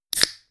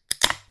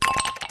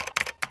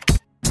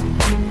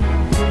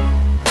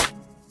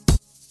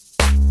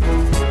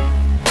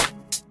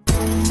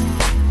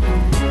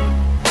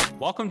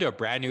Welcome to a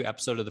brand new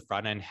episode of the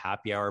Front End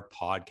Happy Hour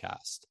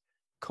podcast.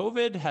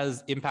 COVID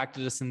has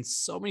impacted us in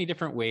so many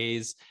different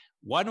ways.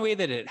 One way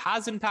that it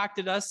has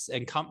impacted us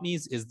and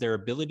companies is their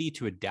ability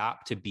to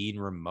adapt to being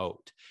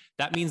remote.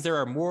 That means there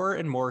are more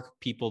and more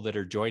people that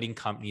are joining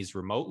companies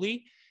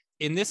remotely.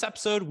 In this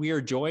episode, we are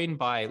joined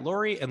by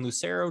Lori and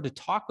Lucero to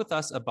talk with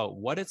us about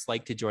what it's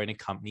like to join a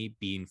company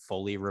being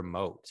fully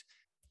remote.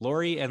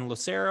 Lori and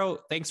Lucero,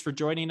 thanks for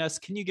joining us.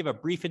 Can you give a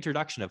brief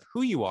introduction of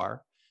who you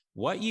are,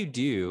 what you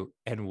do,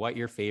 and what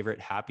your favorite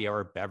happy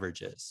hour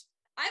beverage is?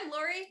 I'm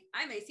Lori.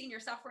 I'm a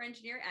senior software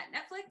engineer at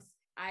Netflix.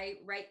 I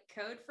write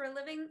code for a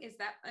living. Is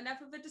that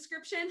enough of a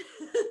description?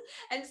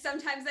 And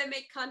sometimes I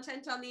make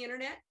content on the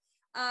internet.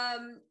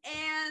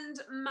 And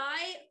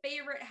my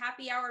favorite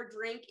happy hour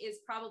drink is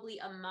probably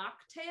a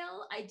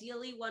mocktail,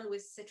 ideally one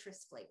with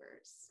citrus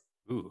flavors.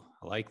 Ooh,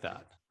 I like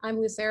that. I'm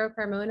Lucero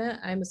Carmona.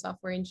 I'm a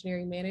software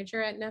engineering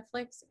manager at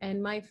Netflix,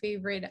 and my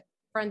favorite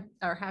front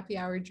or happy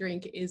hour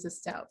drink is a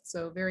stout.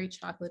 So very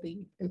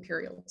chocolatey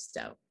imperial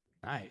stout.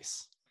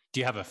 Nice.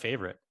 Do you have a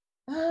favorite?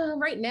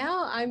 Right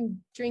now, I'm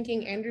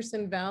drinking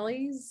Anderson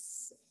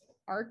Valley's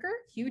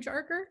Huge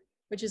Arker,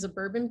 which is a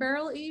bourbon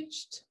barrel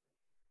aged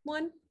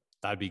one.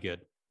 That'd be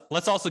good.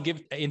 Let's also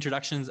give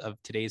introductions of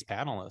today's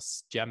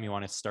panelists. Jem, you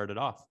want to start it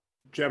off?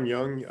 Jem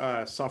Young,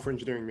 software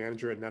engineering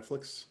manager at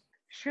Netflix.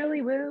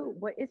 Shirley Wu,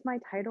 what is my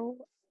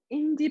title?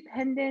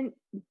 Independent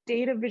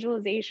data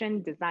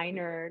visualization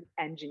designer,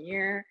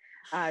 engineer,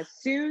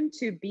 soon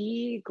to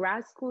be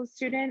grad school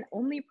student,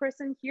 only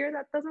person here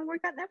that doesn't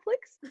work at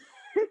Netflix.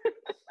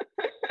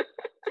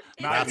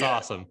 That's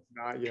awesome.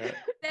 Not yet.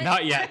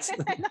 Not yet.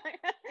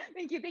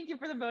 Thank you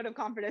for the vote of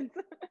confidence.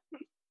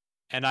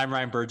 And I'm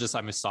Ryan Burgess.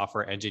 I'm a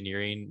software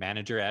engineering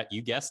manager at,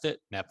 you guessed it,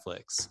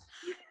 Netflix.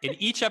 In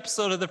each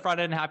episode of the Front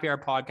End Happy Hour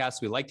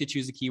podcast, we like to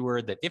choose a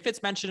keyword that if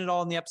it's mentioned at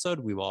all in the episode,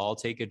 we will all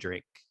take a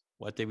drink.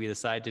 What did we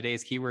decide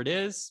today's keyword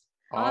is?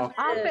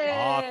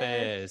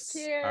 Office.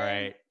 All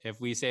right. If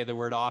we say the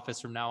word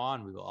office from now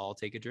on, we will all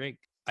take a drink.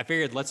 I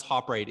figured let's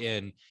hop right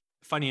in.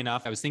 Funny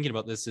enough, I was thinking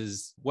about this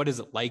is what is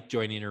it like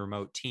joining a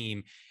remote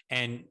team?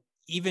 And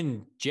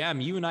even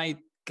Jem, you and I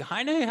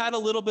kind of had a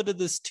little bit of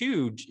this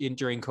too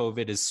during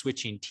COVID, is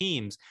switching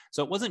teams.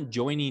 So it wasn't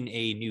joining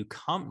a new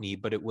company,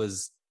 but it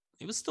was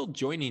still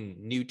joining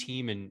new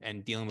team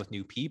and dealing with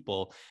new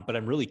people. But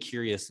I'm really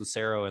curious,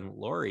 Lucero and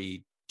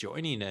Lori,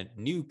 joining a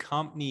new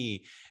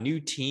company, new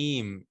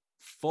team,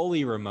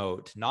 fully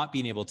remote, not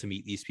being able to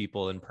meet these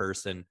people in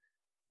person.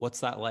 What's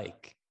that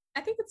like?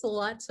 I think it's a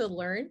lot to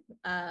learn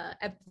at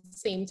the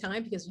same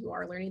time, because you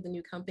are learning the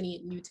new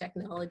company, new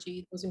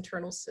technology, those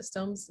internal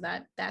systems.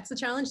 That's a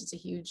challenge. It's a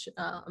huge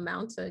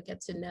amount to get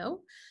to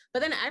know.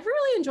 But then I've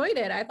really enjoyed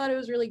it. I thought it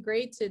was really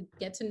great to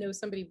get to know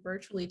somebody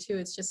virtually too.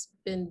 It's just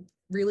been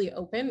really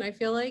open, I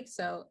feel like.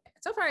 So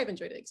far I've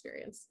enjoyed the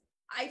experience.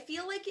 I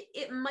feel like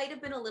it might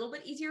have been a little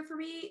bit easier for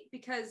me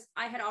because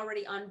I had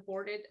already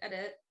onboarded at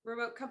a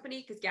remote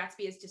company because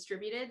Gatsby is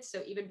distributed.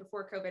 So even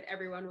before COVID,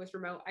 everyone was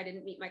remote. I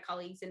didn't meet my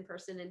colleagues in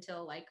person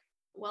until like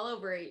well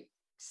over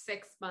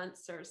 6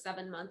 months or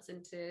 7 months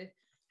into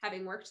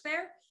having worked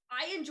there.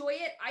 I enjoy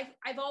it.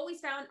 I've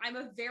always found I'm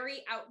a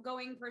very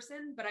outgoing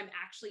person, but I'm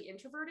actually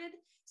introverted.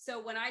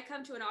 So when I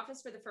come to an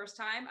office for the first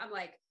time, I'm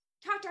like,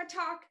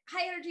 talk,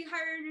 high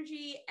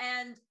energy,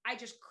 and I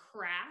just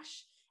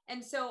crash.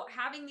 And so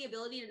having the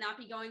ability to not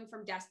be going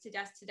from desk to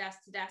desk to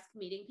desk to desk,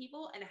 meeting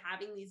people and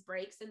having these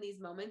breaks and these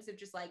moments of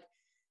just like,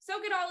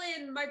 soak it all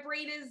in, my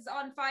brain is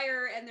on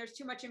fire and there's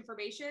too much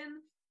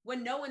information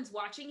when no one's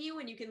watching you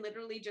and you can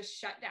literally just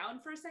shut down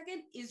for a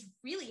second is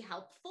really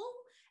helpful.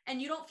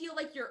 And you don't feel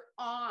like you're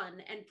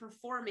on and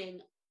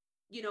performing,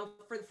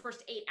 for the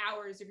first 8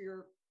 hours of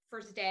your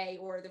first day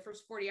or the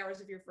first 40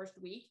 hours of your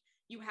first week.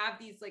 You have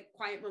these like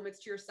quiet moments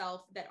to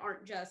yourself that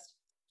aren't just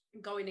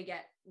going to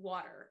get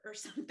water or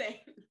something.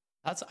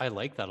 I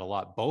like that a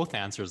lot. Both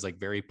answers like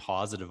very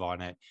positive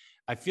on it.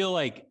 I feel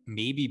like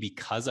maybe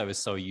because I was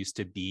so used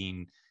to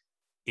being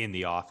in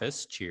the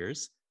office,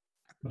 cheers,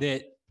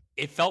 that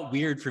it felt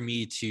weird for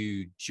me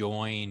to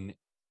join.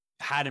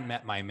 Hadn't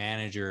met my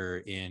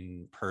manager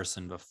in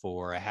person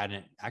before. I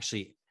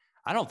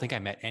don't think I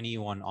met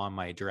anyone on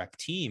my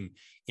direct team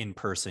in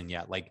person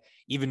yet. Like,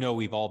 even though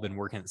we've all been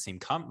working at the same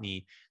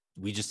company,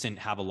 we just didn't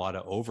have a lot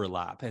of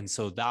overlap. And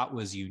so that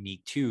was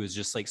unique too, is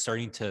just like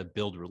starting to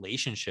build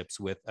relationships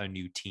with a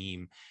new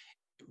team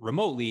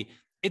remotely.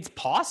 It's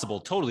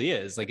possible, totally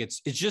is. Like, it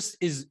just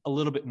is a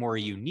little bit more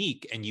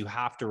unique, and you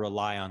have to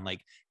rely on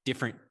like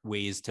different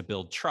ways to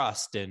build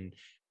trust and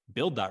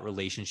build that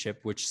relationship,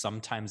 which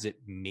sometimes it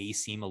may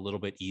seem a little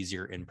bit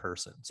easier in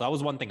person. So that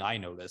was one thing I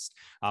noticed.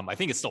 I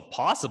think it's still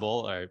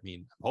possible. I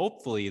mean,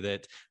 hopefully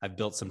that I've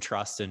built some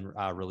trust and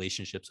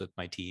relationships with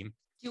my team.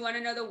 Do you want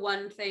to know the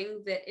one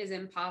thing that is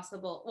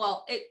impossible?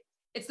 Well,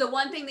 it's the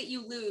one thing that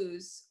you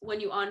lose when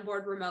you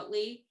onboard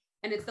remotely.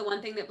 And it's the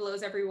one thing that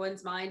blows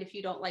everyone's mind if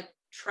you don't like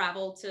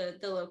travel to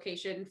the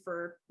location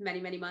for many,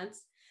 many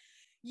months.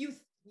 You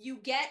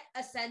get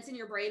a sense in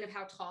your brain of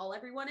how tall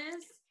everyone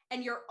is,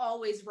 and you're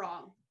always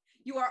wrong.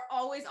 You are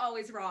always,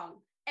 always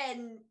wrong.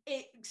 and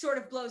it sort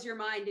of blows your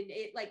mind, and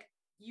it like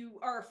you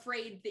are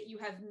afraid that you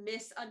have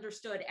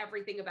misunderstood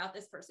everything about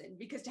this person,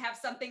 because to have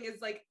something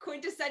as like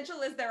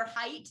quintessential as their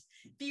height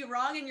be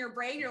wrong in your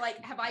brain, you're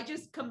like, have I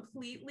just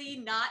completely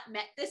not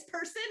met this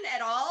person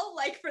at all,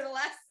 like for the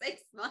last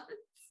 6 months?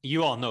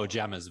 You all know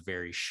Gemma's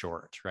very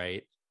short,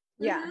 right?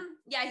 Yeah. Mhm.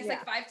 Yeah, he's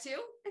like 5'2",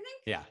 I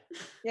think. Yeah.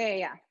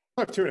 Yeah.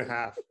 I'm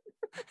 2.5.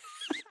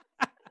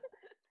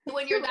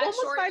 When you're Dude, that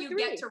almost short, you 5'3".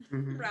 get to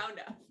Mhm. round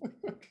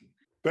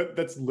up.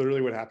 That's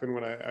literally what happened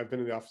when I've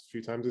been in the office a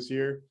few times this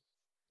year.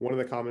 One of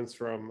the comments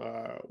from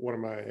one of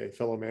my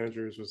fellow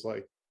managers was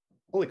like,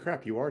 "Holy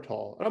crap, you are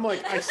tall." And I'm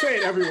like, I say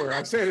it everywhere.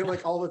 I say it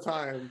like all the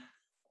time.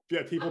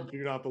 Yeah, people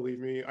do not believe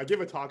me. I give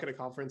a talk at a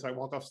conference. I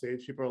walk off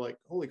stage. People are like,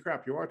 "Holy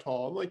crap, you are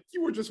tall." I'm like,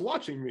 "You were just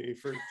watching me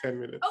for 10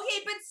 minutes."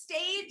 Okay, but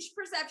stage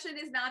perception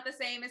is not the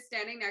same as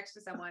standing next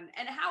to someone.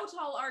 And how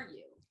tall are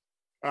you?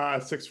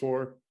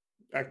 6'4".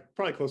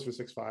 Probably closer to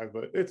 6'5",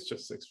 but it's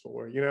just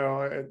 6'4". You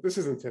know, this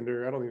isn't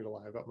Tinder. I don't need to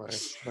lie about my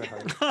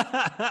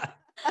height.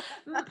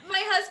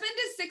 My husband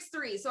is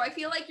 6'3", so I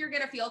feel like you're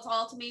gonna feel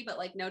tall to me, but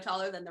like no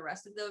taller than the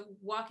rest of the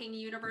walking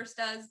universe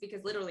does,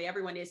 because literally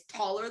everyone is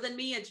taller than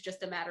me. It's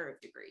just a matter of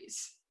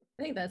degrees.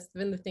 I think that's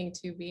been the thing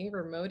too, being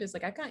remote is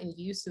like I've gotten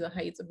used to the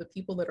heights of the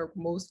people that are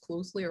most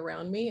closely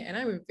around me, and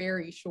I'm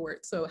very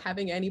short. So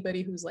having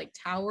anybody who's like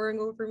towering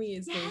over me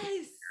is going to be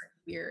Yes.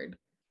 weird.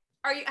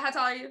 How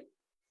tall are you?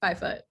 5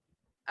 foot.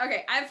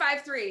 Okay, I'm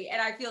 5'3",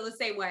 and I feel the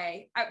same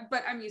way,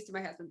 but I'm used to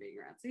my husband being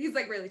around, so he's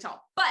like really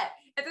tall. But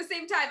at the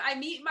same time, I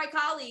meet my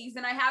colleagues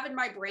and I have in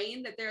my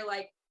brain that they're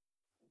like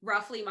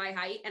roughly my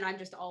height, and I'm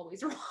just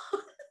always wrong.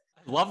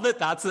 I love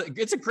that.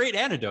 It's a great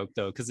antidote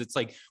though, because it's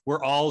like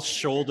we're all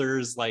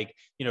shoulders, like,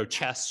 you know,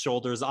 chest,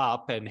 shoulders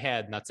up, and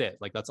head, and that's it.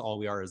 Like that's all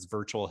we are is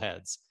virtual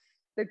heads.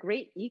 The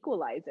great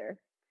equalizer.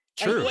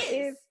 True. Like,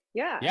 It is.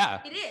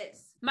 Yeah. It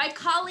is. My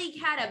colleague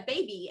had a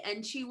baby,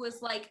 and she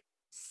was like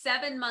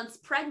 7 months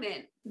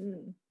pregnant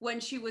when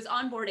she was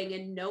onboarding,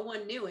 and no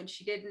one knew, and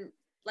she didn't,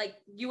 like,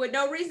 you had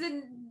no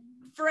reason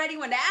for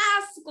anyone to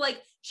ask.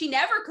 Like, she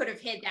never could have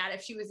hid that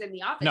if she was in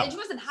the office. No. And she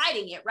wasn't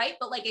hiding it, right?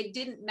 But like it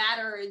didn't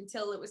matter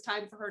until it was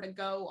time for her to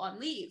go on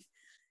leave.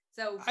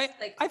 So I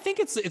think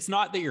it's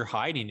not that you're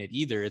hiding it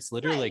either. It's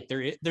literally Right.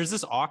 like there's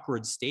this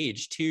awkward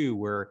stage too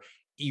where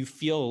you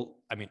feel,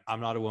 I mean, I'm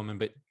not a woman,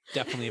 but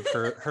definitely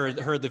have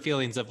heard the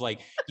feelings of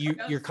like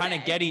you're kind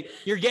of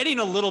getting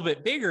a little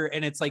bit bigger,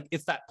 and it's like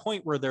it's that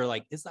point where they're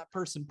like, is that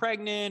person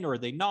pregnant or are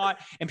they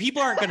not? And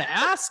people aren't going to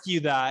ask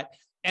you that.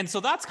 And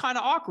so that's kind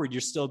of awkward. You're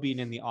still being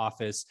in the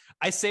office.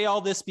 I say all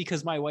this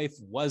because my wife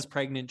was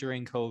pregnant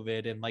during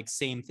COVID, and like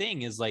same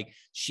thing is like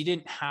she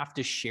didn't have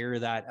to share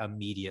that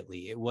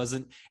immediately. It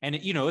wasn't, and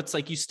it, you know, it's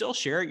like you still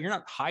share it. You're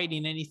not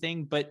hiding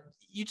anything, but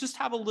you just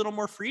have a little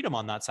more freedom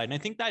on that side. And I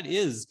think that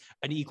is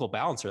an equal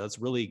balancer. That's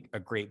really a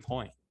great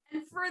point.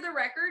 And for the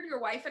record,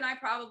 your wife and I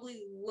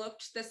probably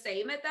looked the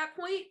same at that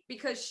point,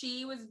 because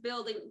she was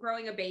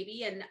growing a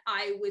baby, and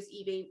I was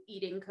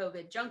eating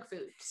COVID junk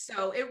food.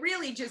 So it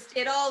really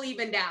it all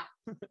evened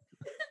out.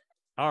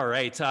 All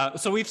right.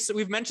 So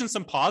we've mentioned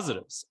some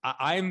positives.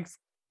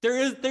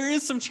 There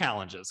is some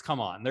challenges. Come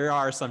on, there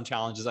are some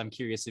challenges. I'm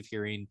curious of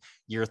hearing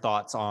your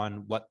thoughts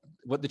on what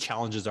the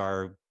challenges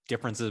are.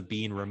 Differences of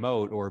being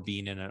remote or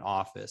being in an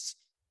office.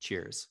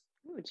 Cheers.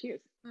 Oh, cheers.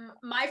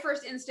 My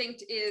first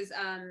instinct is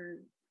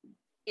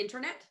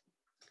internet.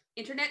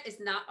 Internet is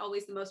not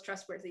always the most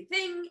trustworthy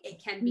thing.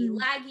 It can be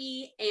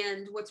laggy.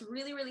 And what's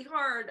really, really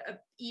hard,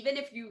 even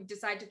if you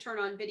decide to turn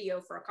on video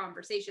for a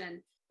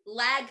conversation,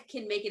 lag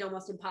can make it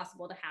almost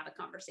impossible to have a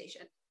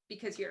conversation,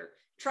 because you're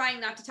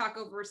trying not to talk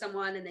over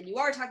someone, and then you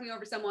are talking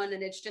over someone,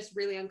 and it's just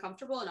really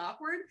uncomfortable and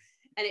awkward,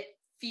 and it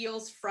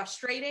feels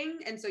frustrating.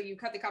 And so you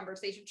cut the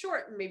conversation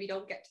short and maybe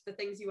don't get to the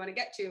things you want to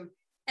get to.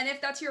 And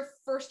if that's your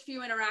first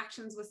few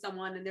interactions with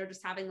someone and they're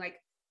just having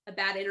like a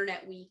bad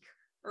internet week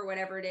or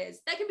whatever it is,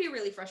 that can be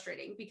really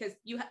frustrating, because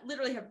you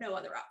literally have no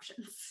other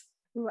options.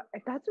 Ooh,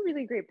 that's a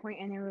really great point,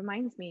 and it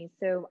reminds me.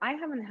 So I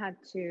haven't had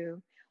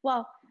to.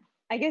 Well,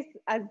 I guess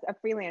as a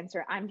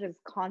freelancer, I'm just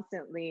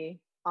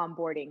constantly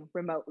onboarding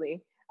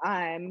remotely.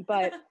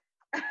 But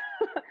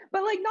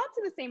but like not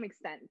to the same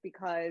extent,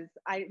 because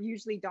I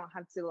usually don't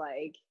have to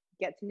like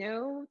get to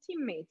know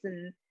teammates,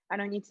 and I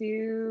don't need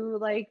to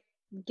like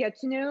get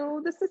to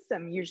know the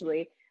system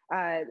usually.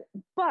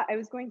 But I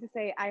was going to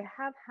say I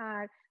have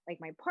had, like,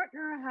 my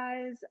partner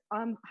has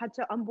had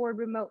to onboard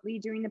remotely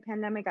during the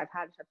pandemic. I've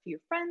had a few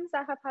friends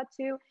that have had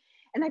to,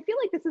 and I feel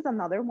like this is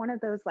another one of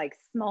those like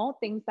small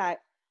things that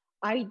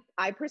I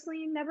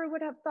personally never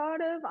would have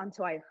thought of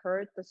until I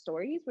heard the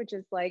stories, which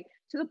is like,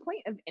 to the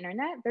point of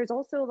internet, there's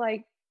also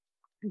like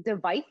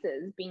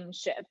devices being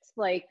shipped.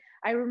 Like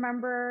I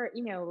remember,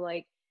 you know,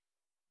 like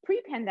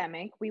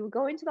pre-pandemic, we would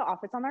go into the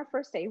office on our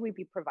first day, we'd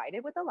be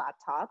provided with a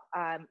laptop,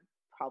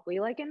 probably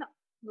like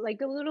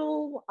a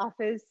little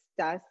office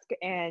desk,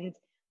 and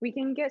we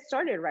can get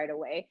started right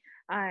away.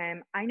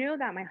 I know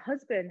that my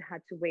husband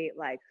had to wait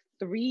like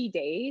 3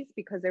 days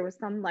because there was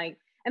some like,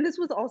 and this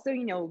was also,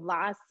 you know,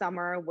 last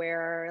summer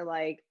where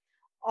like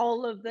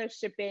all of the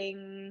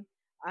shipping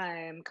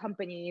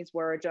companies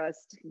were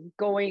just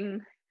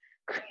going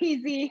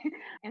crazy.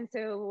 And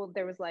so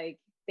there was like,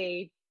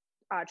 they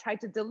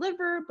tried to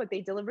deliver, but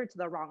they delivered to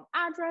the wrong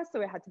address.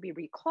 So it had to be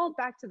recalled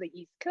back to the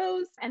East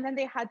Coast. And then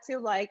they had to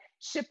like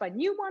ship a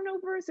new one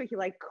over. So he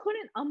like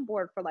couldn't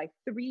onboard for like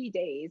 3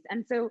 days.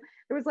 And so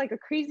there was like a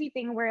crazy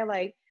thing where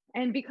like,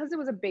 and because it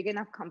was a big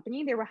enough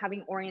company, they were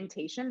having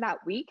orientation that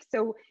week.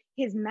 So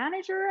his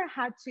manager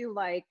had to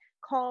like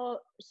call,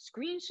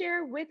 screen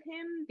share with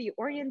him the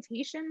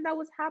orientation that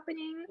was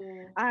happening,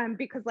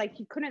 because like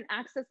he couldn't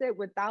access it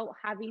without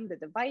having the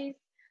device.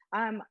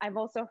 I've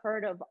also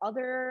heard of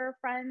other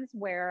friends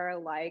where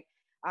like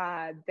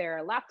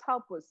their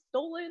laptop was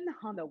stolen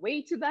on the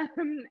way to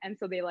them, and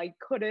so they like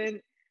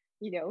couldn't,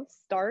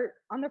 start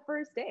on the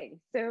first day.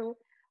 So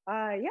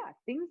yeah,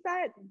 things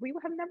that we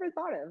have never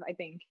thought of, I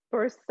think,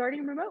 for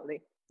starting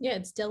remotely. Yeah,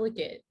 it's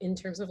delicate in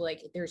terms of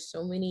like, there's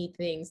so many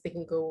things that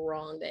can go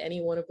wrong, that any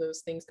one of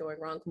those things going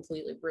wrong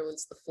completely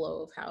ruins the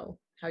flow of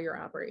how you're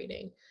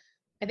operating.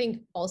 I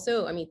think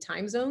also, I mean,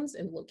 time zones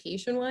and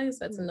location wise,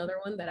 that's another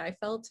one that I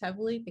felt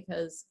heavily,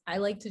 because I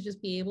like to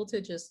just be able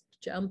to just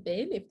jump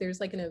in. If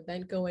there's like an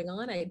event going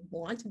on, I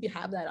want to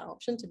have that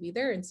option to be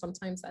there. And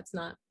sometimes that's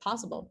not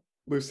possible.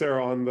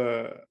 Lucero,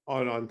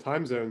 on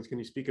time zones, can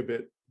you speak a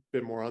bit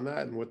more on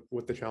that and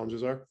what the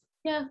challenges are?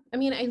 Yeah, I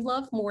mean, I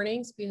love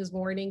mornings because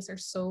mornings are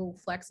so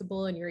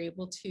flexible and you're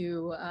able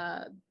to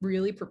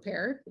really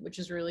prepare, which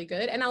is really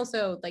good. And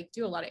also like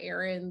do a lot of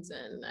errands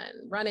and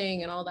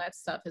running and all that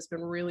stuff has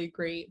been really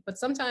great. But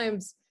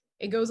sometimes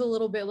it goes a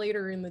little bit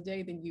later in the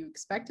day than you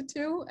expect it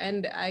to.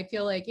 And I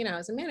feel like,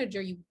 as a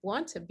manager, you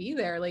want to be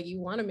there. Like you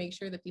want to make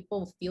sure that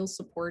people feel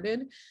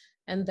supported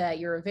and that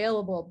you're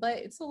available, but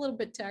it's a little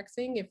bit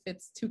taxing if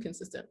it's too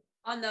consistent.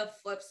 On the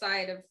flip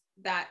side of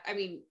that, I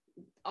mean,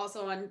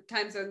 also on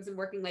time zones and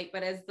working late,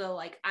 but as the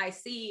like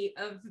IC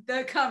of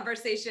the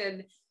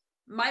conversation,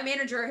 my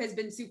manager has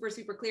been super,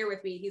 super clear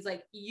with me. He's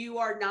like, you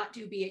are not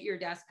to be at your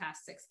desk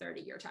past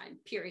 6:30 your time,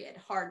 period,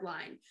 hard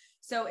line.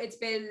 So it's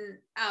been,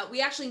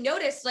 we actually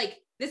noticed, like,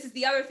 this is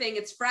the other thing,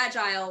 it's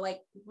fragile.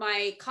 Like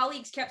my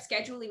colleagues kept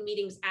scheduling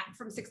meetings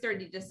from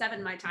 6:30 to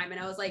 7 my time.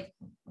 And I was like,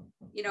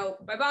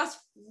 my boss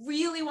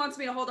really wants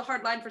me to hold a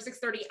hard line for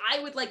 6:30. I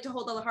would like to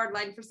hold a hard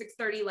line for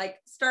 6:30, like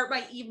start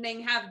my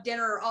evening, have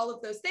dinner, all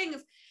of those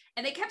things.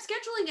 And they kept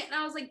scheduling it. And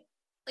I was like,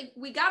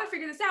 we got to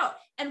figure this out.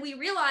 And we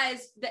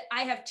realized that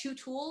I have 2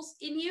 tools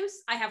in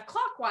use. I have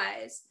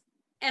Clockwise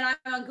and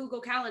I'm on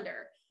Google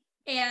Calendar.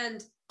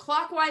 And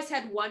Clockwise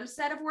had one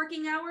set of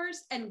working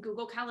hours and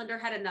Google Calendar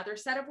had another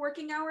set of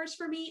working hours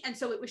for me. And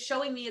so it was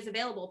showing me as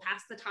available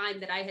past the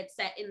time that I had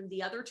set in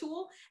the other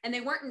tool, and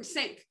they weren't in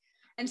sync.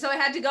 And so I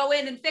had to go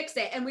in and fix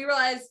it. And we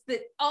realized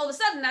that all of a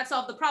sudden that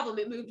solved the problem.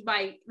 It moved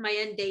my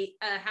end date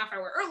a half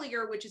hour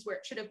earlier, which is where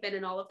it should have been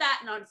and all of that.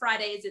 And on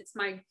Fridays,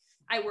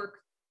 I work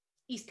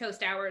East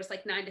Coast hours,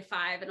 like 9 to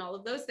 5 and all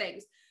of those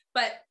things.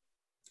 But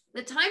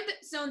the time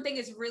zone thing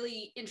is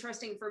really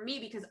interesting for me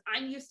because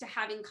I'm used to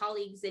having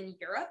colleagues in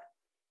Europe,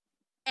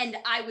 and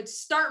I would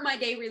start my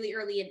day really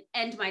early and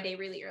end my day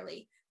really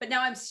early. But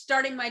now I'm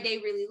starting my day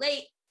really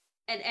late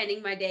and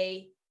ending my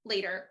day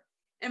later.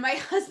 And my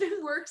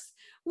husband works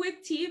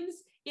with teams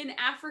in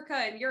Africa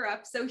and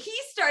Europe. So he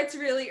starts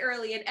really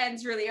early and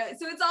ends really early.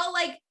 So it's all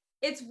like,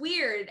 it's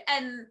weird.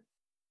 And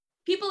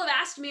people have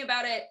asked me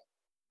about it.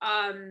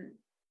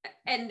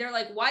 And they're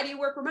like, why do you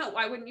work remote?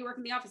 Why wouldn't you work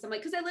in the office? I'm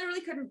like, because I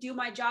literally couldn't do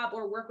my job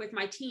or work with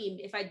my team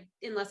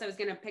unless I was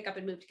going to pick up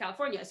and move to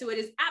California. So it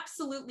is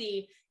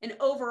absolutely an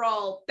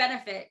overall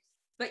benefit.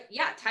 But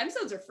yeah, time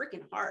zones are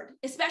freaking hard,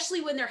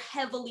 especially when they're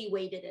heavily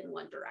weighted in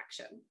one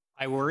direction.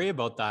 I worry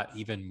about that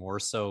even more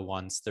so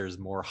once there's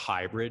more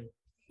hybrid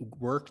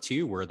work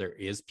too, where there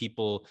is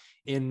people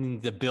in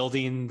the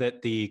building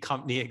that the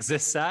company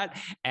exists at,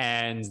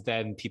 and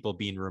then people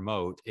being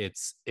remote.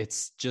 It's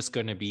just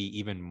going to be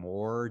even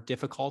more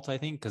difficult, I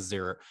think, because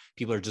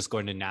people are just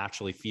going to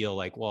naturally feel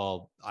like,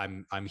 well,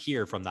 I'm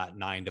here from that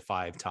 9 to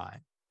 5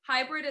 time.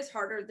 Hybrid is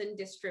harder than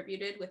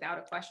distributed without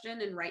a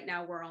question. And right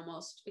now we're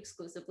almost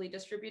exclusively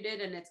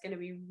distributed, and it's going to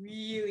be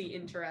really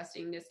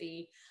interesting to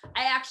see.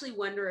 I actually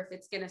wonder if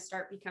it's going to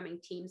start becoming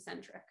team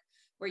centric,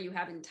 where you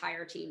have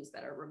entire teams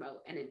that are remote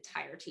and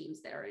entire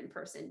teams that are in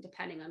person,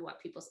 depending on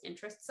what people's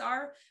interests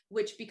are,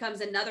 which becomes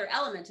another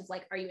element of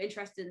like, are you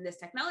interested in this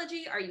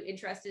technology? Are you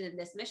interested in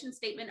this mission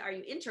statement? Are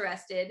you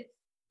interested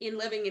in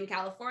living in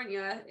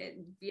California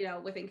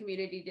and, within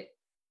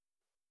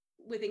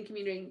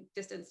community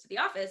distance to the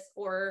office,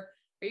 or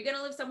are you going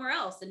to live somewhere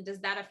else? And does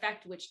that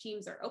affect which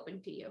teams are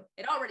open to you?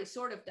 It already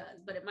sort of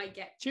does, but it might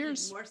get even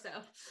more so.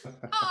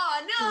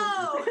 Oh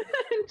no!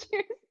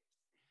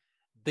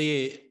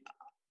 Cheers.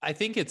 I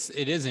think it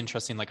is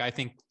interesting. Like, I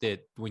think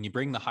that when you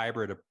bring the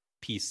hybrid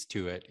piece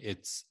to it,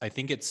 I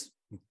think it's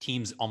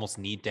teams almost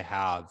need to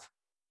have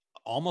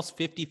almost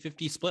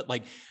 50-50 split.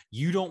 Like,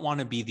 you don't want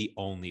to be the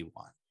only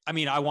one. I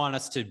mean, I want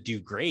us to do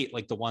great,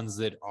 like the ones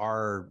that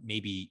are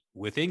maybe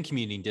within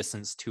commuting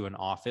distance to an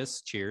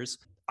office. Cheers.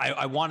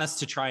 I want us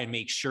to try and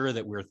make sure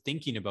that we're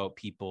thinking about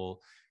people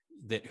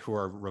that who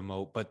are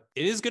remote, but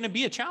it is going to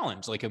be a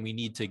challenge. Like, and we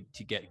need to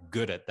get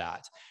good at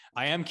that.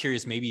 I am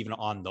curious, maybe even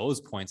on those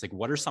points, like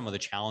what are some of the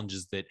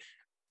challenges that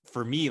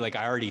for me, like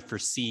I already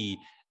foresee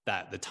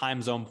that the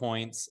time zone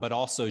points, but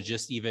also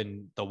just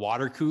even the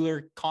water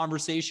cooler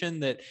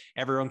conversation that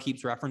everyone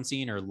keeps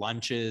referencing, or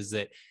lunches,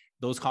 that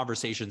those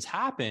conversations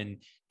happen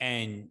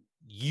and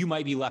you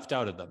might be left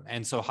out of them.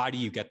 And so how do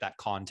you get that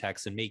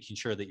context and making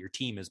sure that your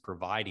team is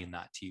providing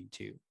that to you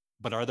too?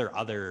 But are there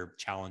other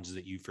challenges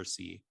that you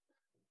foresee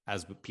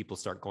as people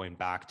start going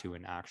back to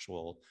an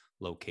actual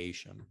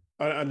location?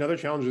 Another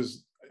challenge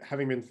is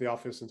having been to the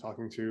office and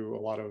talking to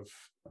a lot of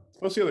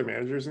mostly other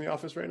managers in the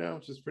office right now,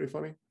 which is pretty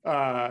funny.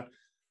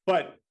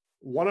 But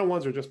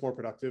one-on-ones are just more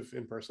productive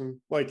in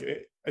person. Like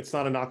it's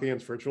not a knock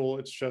against virtual.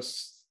 It's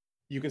just,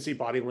 you can see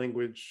body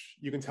language.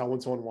 You can tell when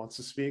someone wants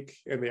to speak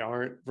and they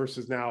aren't,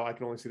 versus now I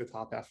can only see the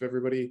top half of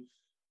everybody.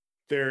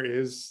 There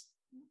is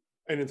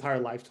an entire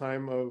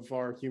lifetime of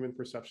our human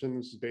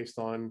perceptions based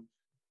on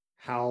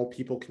how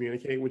people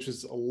communicate, which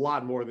is a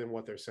lot more than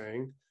what they're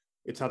saying.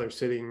 It's how they're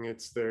sitting.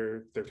 It's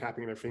they're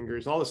tapping their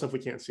fingers, all the stuff we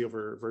can't see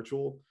over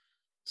virtual.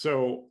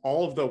 So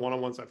all of the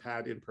one-on-ones I've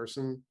had in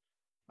person,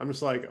 I'm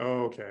just like,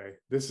 oh, okay,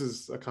 this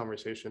is a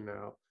conversation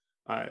now.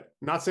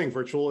 Not saying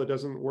virtual, it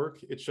doesn't work.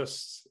 It's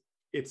just,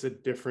 it's a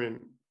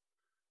different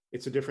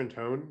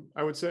tone,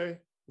 I would say,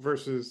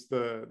 versus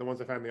the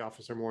ones I've had in the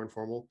office are more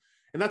informal.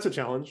 And that's a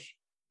challenge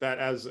that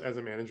as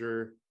a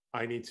manager,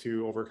 I need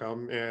to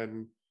overcome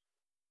and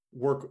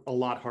work a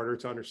lot harder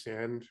to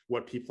understand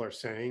what people are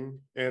saying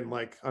and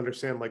like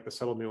understand like the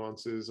subtle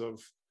nuances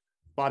of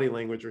body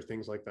language or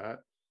things like that.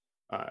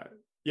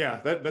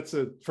 Yeah, that's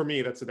for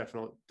me, that's a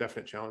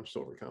definite challenge to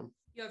overcome.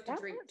 You have to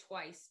drink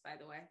twice, by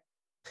the way.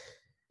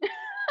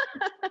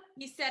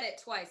 He said it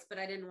twice, but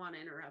I didn't want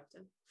to interrupt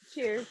him.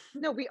 Cheers.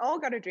 No, we all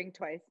got to drink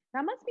twice.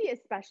 That must be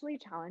especially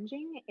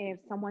challenging if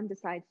someone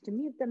decides to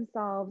mute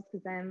themselves,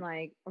 because then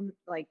like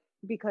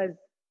because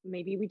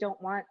maybe we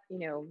don't want,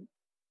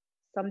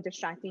 some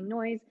distracting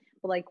noise.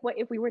 But like, what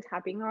if we were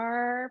tapping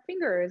our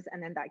fingers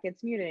and then that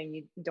gets muted and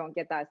you don't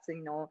get that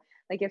signal?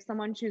 Like if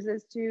someone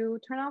chooses to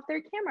turn off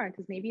their camera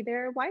because maybe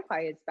their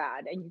Wi-Fi is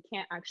bad and you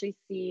can't actually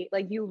see,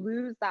 like you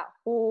lose that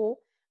whole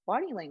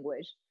body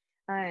language.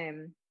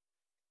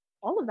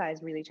 All of that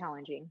is really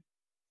challenging.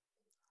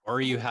 Or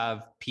you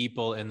have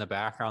people in the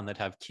background that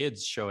have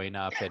kids showing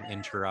up and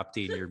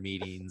interrupting your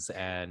meetings,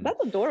 and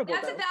that's adorable.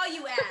 That's though. a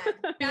value add.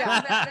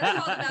 That's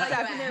called a value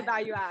definitely add. a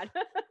value add.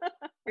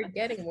 You're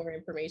getting more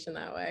information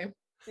that way.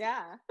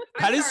 Yeah,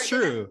 that is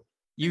true.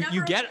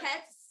 You get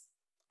pets.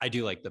 I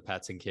do like the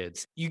pets and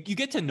kids. You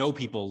get to know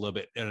people a little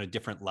bit on a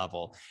different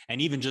level, and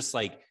even just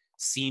like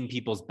seeing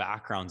people's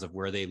backgrounds of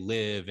where they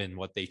live and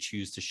what they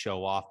choose to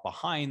show off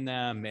behind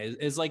them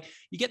is like,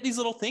 you get these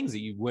little things that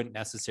you wouldn't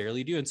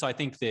necessarily do. And so I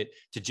think that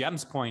to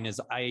Jem's point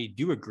is, I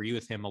do agree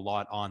with him a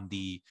lot on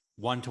the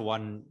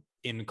one-to-one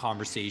in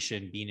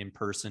conversation. Being in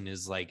person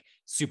is like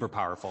super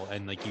powerful.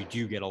 And like, you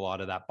do get a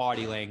lot of that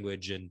body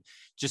language and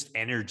just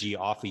energy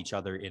off each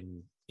other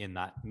in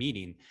that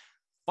meeting.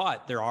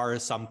 But there are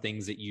some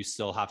things that you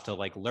still have to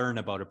like learn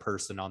about a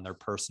person on their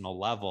personal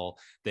level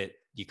that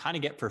you kind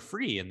of get for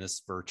free in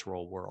this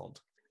virtual world.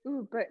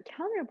 Ooh, but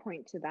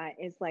counterpoint to that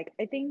is like,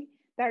 I think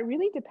that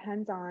really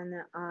depends on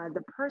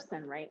the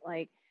person, right?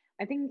 Like,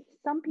 I think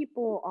some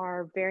people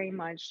are very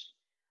much,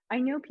 I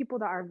know people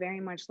that are very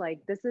much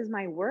like, this is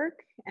my work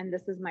and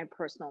this is my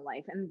personal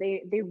life. And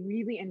they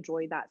really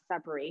enjoy that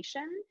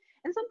separation.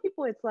 And some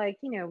people, it's like,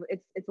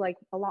 it's like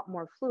a lot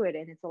more fluid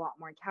and it's a lot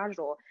more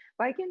casual.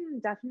 But I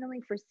can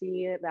definitely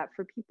foresee that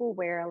for people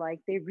where like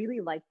they really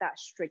like that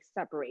strict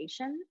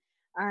separation,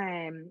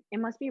 it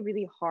must be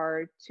really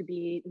hard to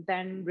be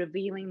then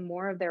revealing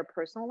more of their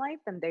personal life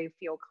than they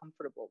feel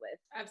comfortable with.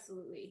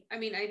 Absolutely. I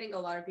mean, I think a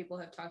lot of people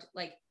have talked,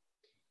 like,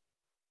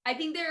 I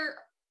think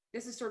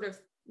this is sort of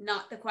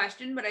not the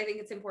question, but I think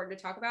it's important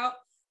to talk about.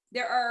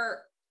 There are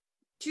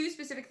two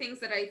specific things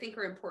that I think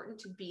are important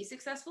to be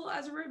successful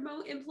as a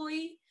remote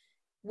employee.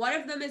 One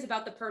of them is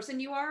about the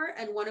person you are,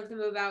 and one of them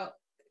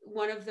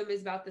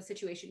is about the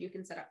situation you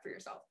can set up for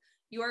yourself.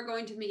 You are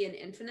going to be an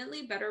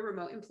infinitely better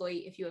remote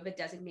employee if you have a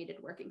designated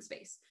working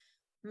space.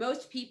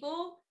 Most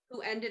people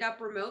who ended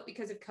up remote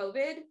because of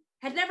COVID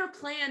had never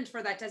planned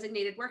for that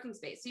designated working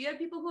space. So you have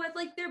people who had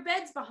like their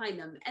beds behind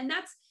them, and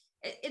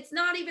it's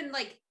not even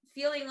like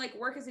feeling like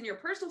work is in your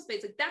personal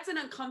space. Like that's an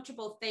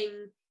uncomfortable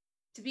thing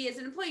to be as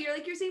an employee. You're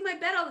like, you're seeing my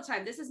bed all the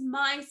time. This is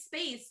my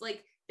space.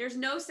 Like there's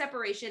no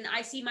separation.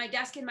 I see my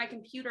desk and my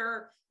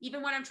computer,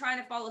 even when I'm trying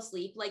to fall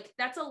asleep. Like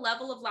that's a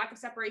level of lack of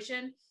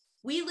separation.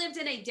 We lived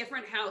in a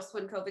different house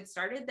when COVID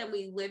started than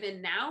we live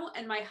in now.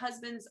 And my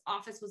husband's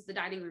office was the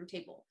dining room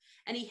table,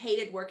 and he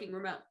hated working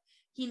remote.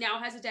 He now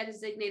has a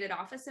designated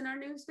office in our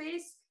new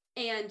space,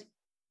 and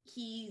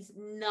he's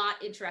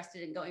not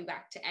interested in going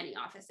back to any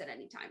office at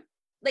any time.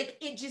 Like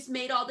it just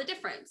made all the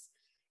difference.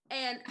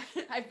 And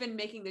I've been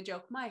making the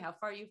joke, how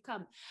far you've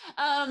come.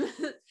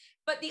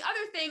 But the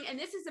other thing, and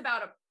this is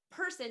about a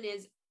person,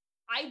 is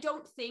I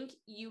don't think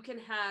you can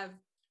have,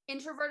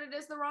 introverted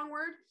is the wrong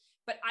word,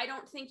 but I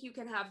don't think you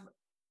can have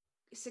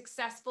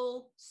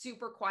successful,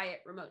 super quiet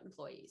remote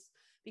employees,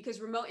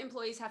 because remote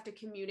employees have to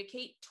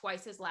communicate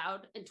twice as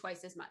loud and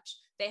twice as much.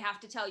 They have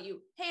to tell you,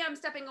 hey, I'm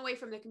stepping away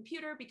from the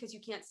computer because you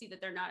can't see that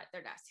they're not at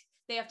their desk.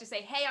 They have to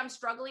say, hey, I'm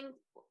struggling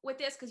with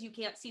this because you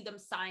can't see them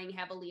sighing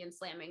heavily and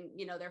slamming,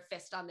 their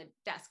fist on the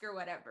desk or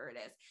whatever it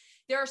is.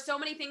 There are so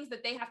many things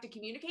that they have to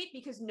communicate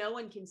because no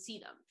one can see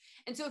them.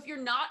 And so if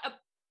you're not a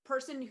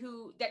person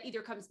that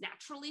either comes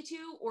naturally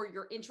to, or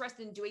you're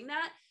interested in doing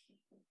that,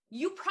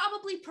 you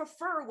probably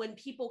prefer when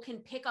people can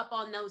pick up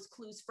on those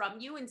clues from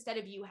you instead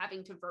of you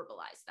having to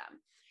verbalize them.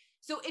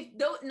 So if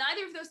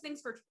neither of those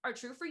things are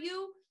true for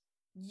you,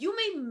 you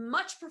may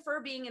much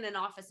prefer being in an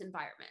office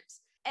environment.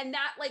 And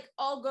that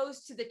all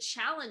goes to the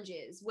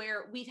challenges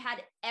where we've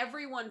had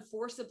everyone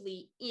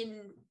forcibly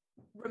in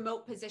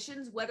remote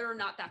positions, whether or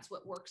not that's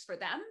what works for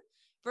them,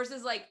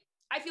 versus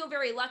I feel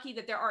very lucky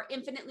that there are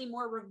infinitely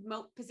more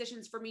remote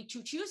positions for me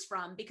to choose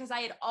from because I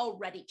had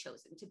already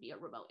chosen to be a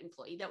remote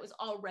employee. That was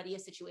already a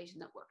situation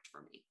that worked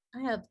for me.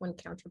 I have one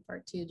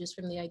counterpart too, just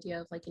from the idea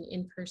of an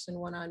in-person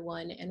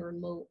one-on-one and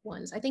remote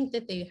ones. I think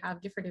that they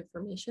have different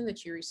information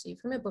that you receive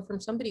from it, but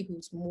from somebody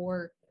who's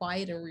more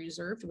quiet and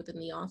reserved within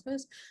the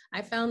office,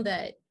 I found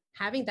that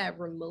having that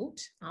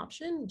remote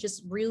option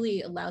just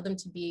really allowed them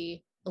to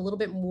be a little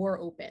bit more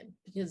open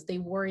because they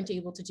weren't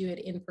able to do it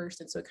in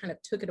person. So it kind of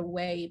took it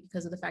away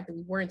because of the fact that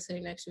we weren't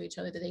sitting next to each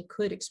other, that they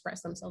could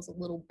express themselves a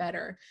little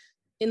better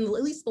in at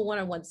least the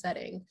one-on-one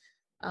setting,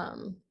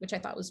 which I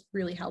thought was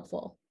really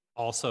helpful.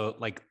 Also,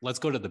 let's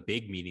go to the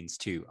big meetings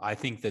too. I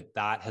think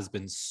that has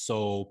been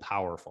so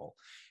powerful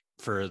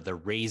for the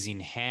raising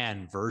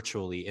hand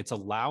virtually. It's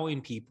allowing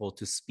people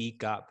to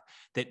speak up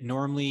that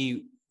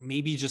normally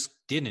maybe just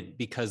didn't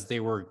because they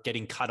were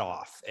getting cut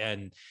off.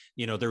 And,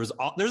 there's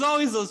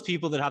always those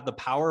people that have the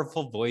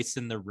powerful voice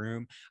in the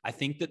room. I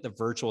think that the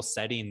virtual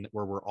setting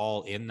where we're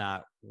all in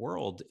that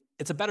world,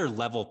 it's a better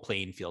level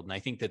playing field. And I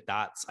think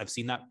I've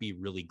seen that be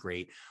really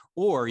great.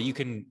 Or you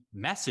can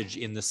message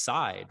in the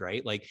side,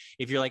 right?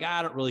 If you're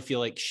I don't really feel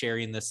like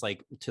sharing this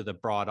to the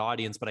broad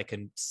audience, but I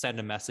can send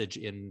a message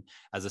in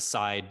as a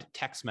side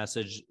text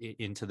message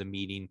into the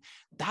meeting.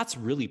 That's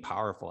really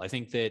powerful. I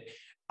think that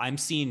I'm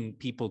seeing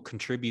people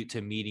contribute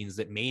to meetings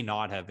that may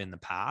not have in the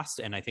past.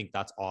 And I think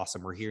that's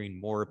awesome. We're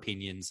hearing more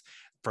opinions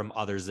from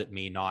others that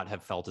may not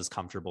have felt as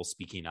comfortable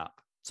speaking up.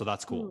 So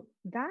that's cool.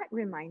 That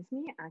reminds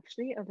me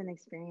actually of an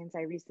experience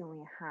I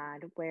recently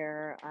had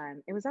where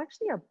it was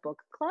actually a book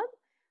club.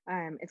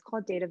 It's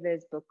called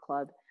DataViz Book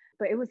Club.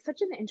 But it was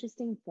such an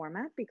interesting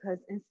format because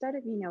instead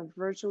of,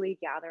 virtually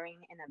gathering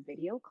in a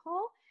video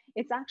call,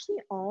 it's actually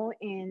all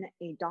in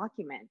a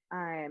document.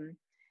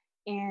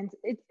 And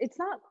it's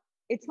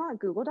not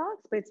Google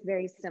Docs, but it's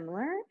very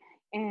similar.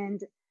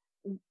 And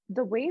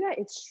the way that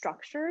it's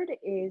structured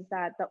is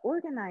that the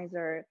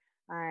organizer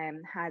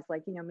has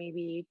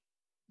maybe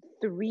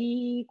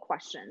 3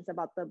 questions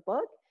about the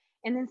book.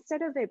 And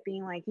instead of it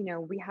being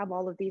we have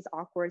all of these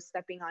awkward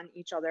stepping on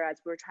each other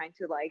as we're trying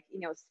to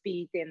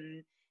speak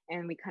and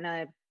we kind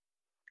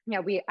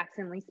of, we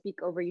accidentally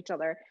speak over each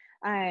other.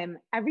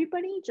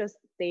 Everybody just,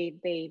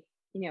 they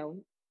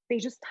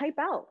just type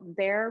out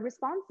their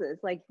responses.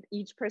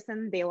 Each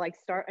person, they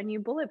start a new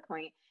bullet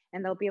point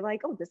and they'll be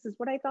oh, this is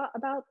what I thought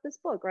about this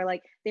book. Or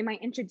they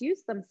might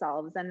introduce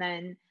themselves and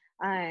then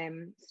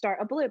start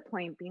a bullet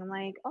point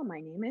being oh, my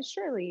name is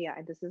Shirley.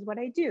 This is what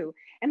I do.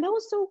 And that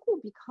was so cool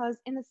because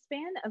in the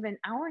span of an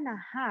hour and a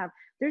half,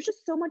 there's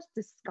just so much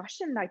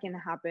discussion that can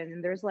happen.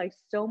 And there's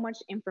so much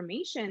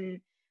information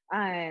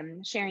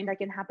sharing that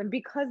can happen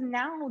because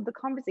now the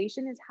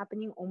conversation is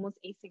happening almost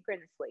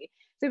asynchronously.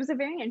 So it was a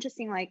very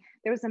interesting,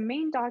 there was a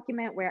main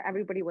document where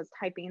everybody was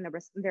typing in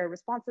their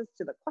responses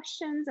to the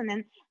questions. And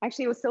then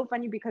actually it was so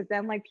funny because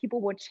then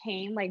people would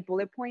chain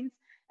bullet points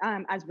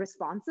as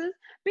responses.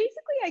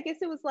 Basically, I guess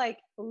it was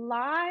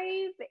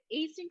live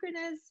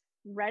asynchronous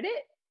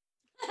Reddit.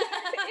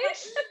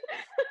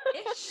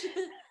 Ish.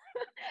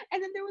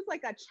 And then there was a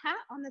chat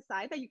on the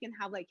side that you can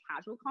have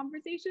casual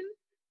conversation.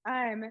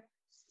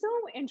 So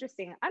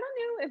interesting. I don't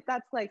know if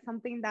that's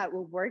something that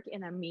will work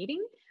in a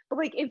meeting, but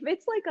if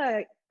it's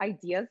a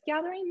ideas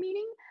gathering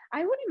meeting,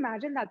 I would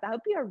imagine that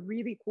would be a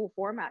really cool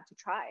format to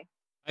try.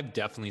 I've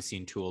definitely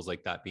seen tools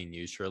like that being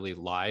used, surely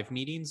live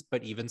meetings,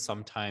 but even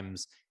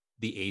sometimes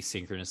the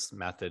asynchronous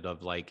method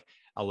of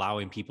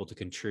allowing people to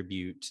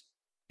contribute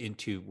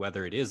into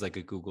whether it is a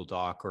Google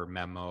Doc or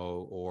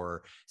memo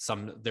or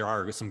there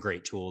are some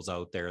great tools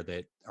out there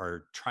that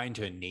are trying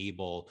to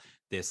enable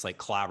this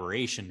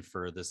collaboration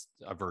for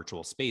a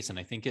virtual space. And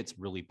I think it's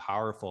really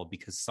powerful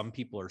because some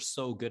people are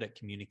so good at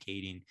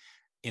communicating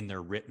in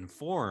their written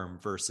form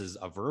versus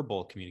a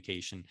verbal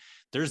communication.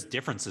 There's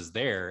differences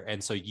there.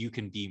 And so you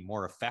can be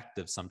more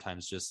effective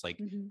sometimes just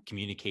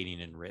communicating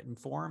in written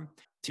form.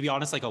 To be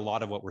honest, a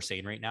lot of what we're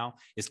saying right now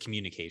is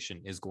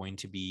communication is going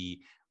to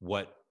be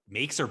what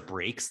makes or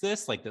breaks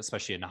this,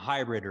 especially in a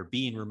hybrid or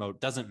being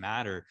remote, doesn't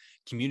matter.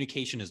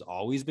 Communication has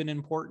always been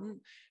important.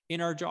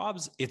 in our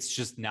jobs. It's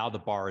just now the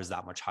bar is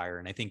that much higher.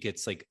 And I think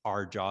it's like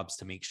our jobs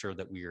to make sure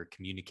that we are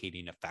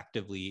communicating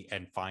effectively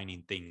and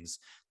finding things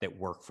that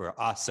work for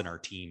us and our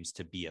teams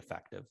to be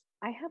effective.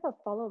 I have a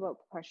follow-up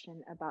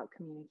question about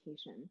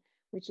communication,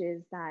 which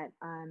is that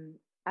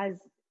as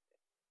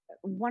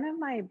one of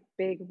my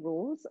big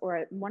rules,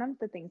 or one of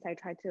the things I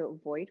try to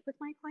avoid with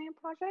my client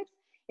projects,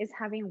 is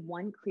having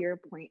one clear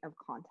point of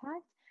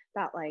contact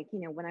that, like,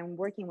 you know, when I'm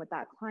working with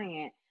that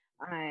client,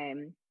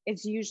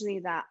 it's usually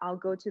that I'll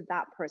go to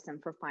that person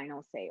for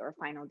final say or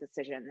final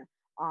decision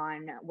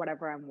on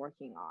whatever I'm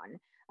working on.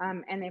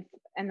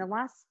 And the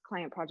last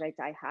client project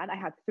I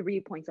had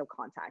 3 points of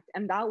contact.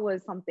 And that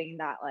was something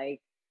that,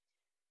 like,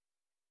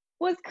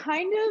 was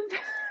kind of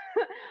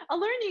a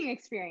learning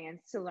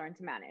experience to learn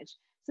to manage.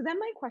 So then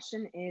my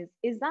question is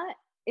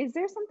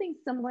there something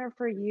similar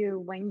for you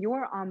when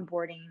you're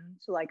onboarding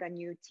to like a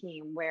new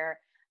team where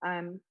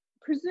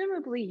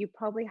presumably you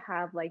probably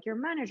have like your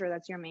manager,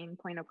 that's your main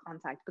point of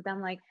contact, but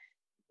then like,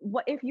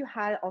 what if you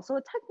had also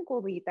a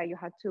technical lead that you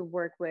had to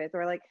work with,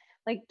 or like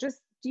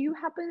just do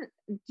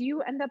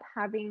you end up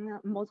having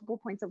multiple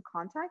points of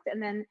contact?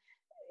 And then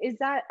is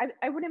that,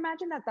 I would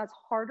imagine that that's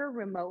harder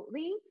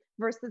remotely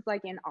versus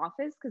like in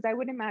office, because I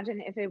would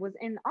imagine if it was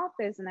in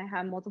office and I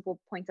had multiple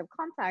points of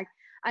contact,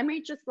 I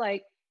may just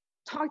like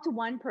talk to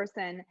one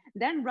person,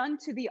 then run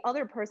to the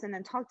other person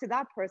and talk to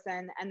that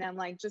person, and then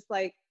like just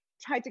like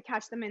try to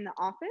catch them in the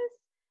office,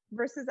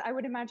 versus I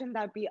would imagine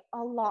that'd be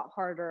a lot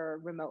harder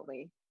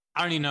remotely.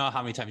 I don't even know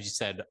how many times you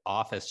said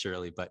office,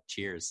 Shirley, but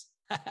cheers.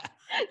 Dang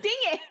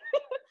it.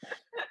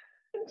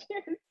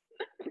 Cheers.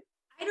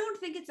 I don't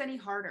think it's any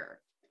harder.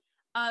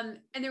 And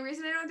the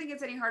reason I don't think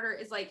it's any harder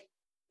is like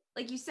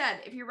you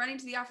said, if you're running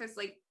to the office,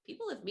 like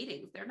people have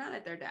meetings, they're not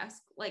at their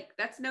desk. Like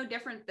that's no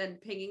different than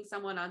pinging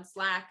someone on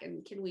Slack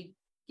and can we,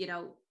 you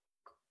know,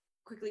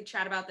 quickly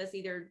chat about this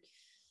either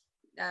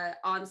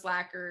on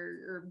Slack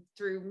or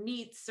through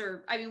Meets,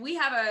 or I mean, we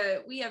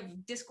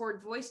have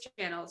Discord voice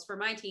channels for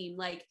my team.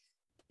 Like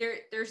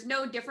there's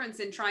no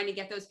difference in trying to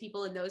get those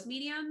people in those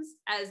mediums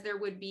as there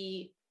would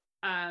be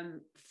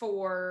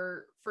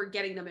for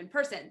getting them in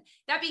person.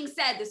 That being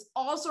said, this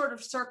all sort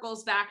of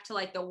circles back to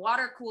like the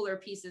water cooler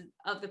piece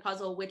of the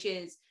puzzle, which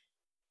is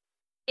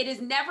it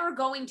is never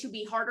going to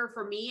be harder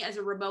for me as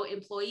a remote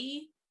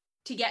employee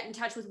to get in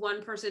touch with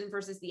one person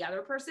versus the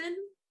other person.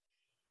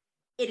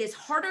 It is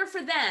harder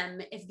for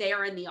them if they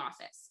are in the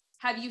office.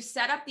 Have you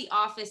set up the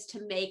office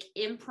to make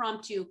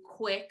impromptu,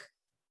 quick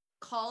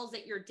calls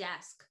at your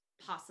desk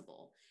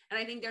possible? And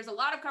I think there's a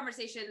lot of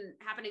conversation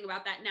happening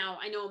about that now.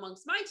 I know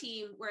amongst my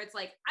team where it's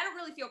like, I don't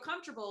really feel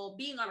comfortable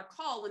being on a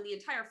call when the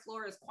entire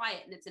floor is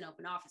quiet and it's an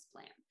open office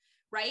plan,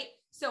 right?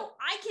 So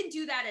I can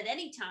do that at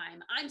any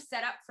time. I'm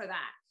set up for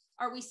that.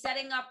 Are we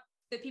setting up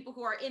the people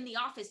who are in the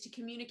office to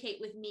communicate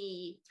with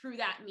me through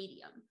that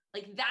medium?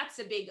 Like that's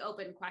a big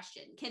open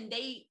question. Can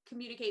they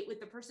communicate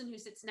with the person who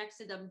sits next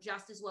to them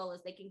just as well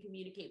as they can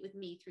communicate with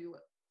me through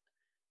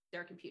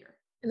their computer?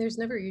 And there's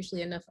never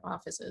usually enough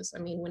offices. I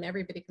mean, when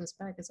everybody comes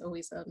back, it's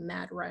always a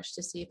mad rush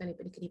to see if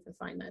anybody could even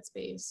find that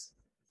space.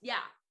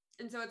 Yeah.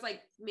 And so it's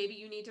like, maybe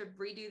you need to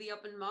redo the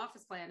open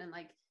office plan and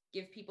like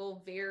give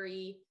people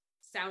very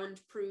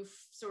soundproof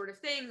sort of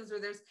things, or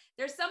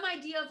there's some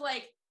idea of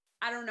like,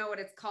 I don't know what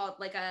it's called,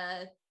 like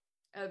a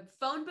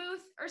phone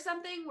booth or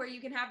something where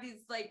you can have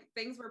these like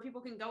things where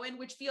people can go in,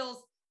 which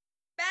feels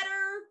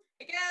better,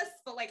 I guess,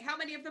 but like how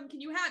many of them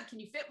can you have? Can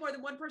you fit more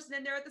than one person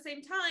in there at the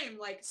same time?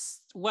 Like,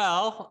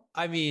 well,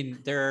 I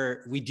mean,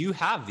 we do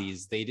have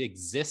these. They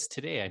exist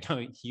today. I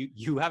know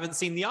you haven't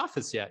seen The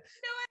Office yet.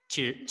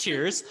 No,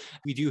 cheers.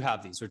 We do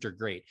have these, which are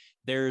great.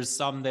 There's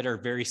some that are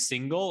very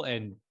single,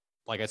 and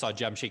like I saw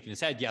Jem shaking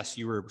his head. Yes,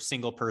 you were a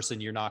single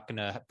person. You're not going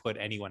to put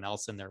anyone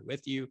else in there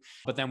with you.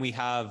 But then we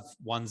have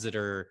ones that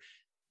are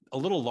a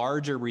little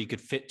larger where you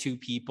could fit two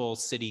people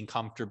sitting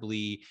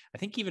comfortably. I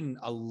think even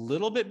a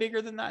little bit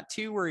bigger than that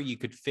too, where you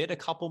could fit a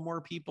couple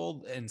more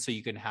people. And so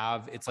you can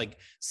have, it's like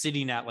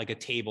sitting at like a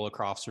table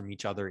across from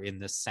each other in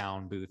this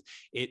sound booth.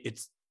 It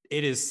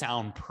is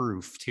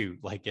soundproof too.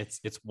 Like it's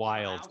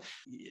wild.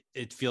 Wow.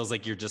 It feels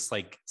like you're just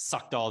like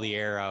sucked all the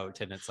air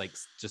out and it's like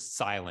just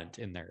silent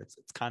in there.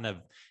 It's kind of,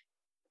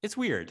 it's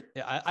weird.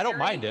 I don't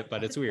mind it,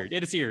 but it's weird.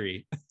 It is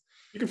eerie.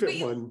 You can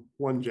fit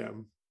one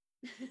Jem.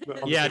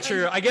 Yeah,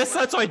 true. I guess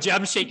that's why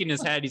Jem's shaking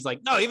his head. He's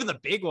like, no, even the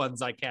big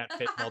ones, I can't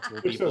fit multiple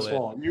they're people so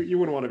small. You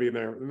wouldn't want to be in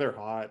there, and they're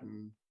hot,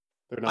 and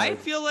they're not. I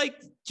feel like,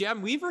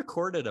 Jem, we've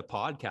recorded a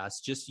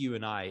podcast, just you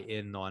and I,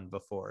 in one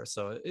before,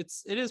 so it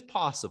is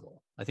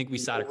possible. I think we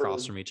sat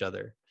across from each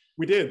other.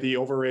 We did the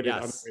overrated,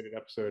 underrated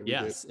episode.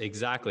 Yes,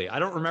 exactly. I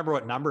don't remember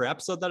what number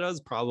episode that was.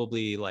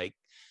 Probably like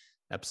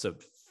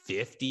episode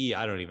 50.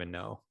 I don't even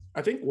know.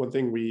 I think one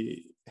thing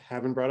we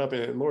haven't brought up,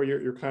 and Laura,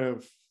 you're kind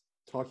of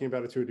talking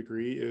about it to a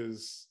degree,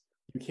 is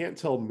you can't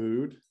tell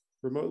mood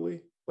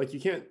remotely. Like you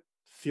can't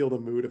feel the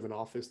mood of an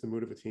office, the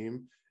mood of a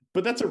team,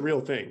 but that's a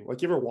real thing.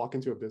 Like you ever walk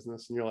into a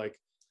business and you're like,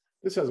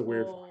 this has a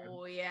weird vibe.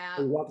 Oh yeah.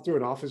 Or you walk into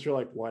an office, you're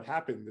like, what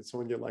happened? Did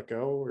someone get let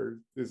go? Or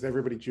is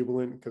everybody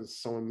jubilant because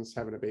someone's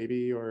having a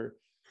baby? Or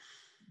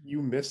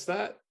you miss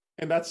that.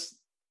 And that's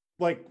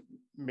like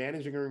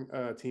managing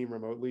a team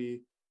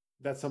remotely.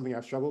 That's something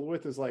I've struggled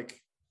with, is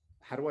like,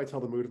 how do I tell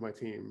the mood of my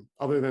team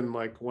other than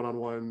like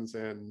one-on-ones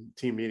and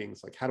team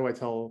meetings? Like, how do I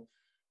tell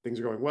things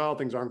are going well,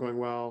 things aren't going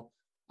well?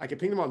 I can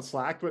ping them on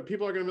Slack, but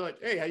people are going to be like,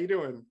 hey, how you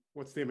doing?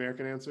 What's the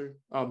American answer?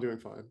 Oh, I'm doing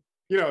fine.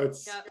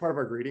 It's part of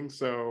our greeting.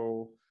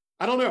 So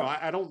I don't know.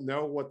 I don't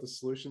know what the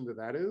solution to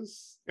that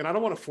is. And I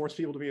don't want to force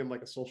people to be in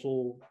like a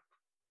social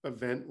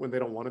event when they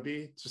don't want to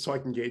be, just so I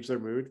can gauge their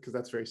mood, because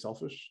that's very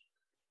selfish.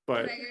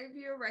 But can I give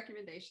you a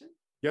recommendation?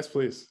 Yes,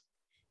 please.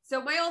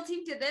 So my old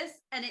team did this,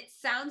 and it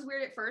sounds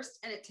weird at first,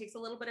 and it takes a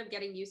little bit of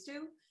getting used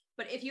to.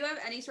 But if you have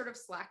any sort of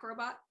Slack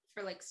robot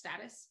for like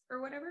status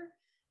or whatever,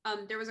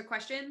 there was a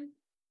question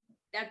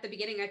at the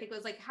beginning. I think it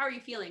was like, "How are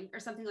you feeling?" or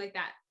something like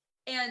that.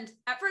 And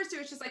at first, it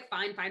was just like,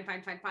 "Fine, fine,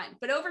 fine, fine, fine."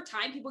 But over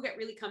time, people get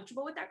really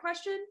comfortable with that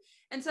question,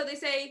 and so they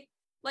say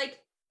like,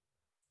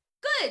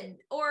 "Good"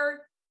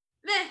 or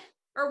 "Meh"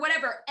 or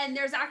whatever. And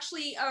there's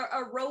actually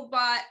a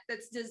robot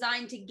that's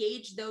designed to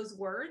gauge those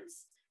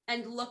words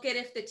and look at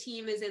if the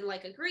team is in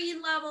like a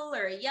green level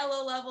or a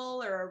yellow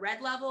level or a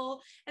red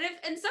level.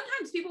 And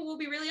sometimes people will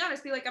be really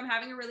honest, be like, "I'm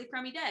having a really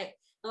crummy day."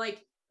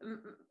 Like,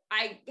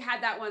 I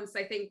had that once.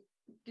 I think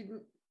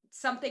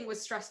something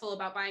was stressful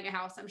about buying a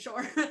house, I'm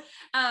sure.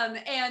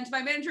 And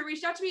my manager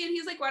reached out to me and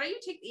he's like, "Why don't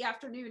you take the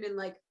afternoon and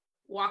like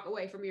walk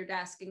away from your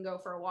desk and go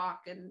for a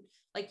walk? And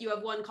like, you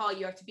have one call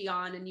you have to be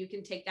on, and you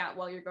can take that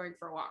while you're going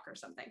for a walk or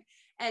something."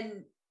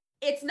 And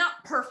it's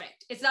not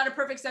perfect. It's not a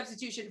perfect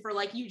substitution for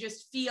like, you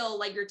just feel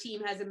like your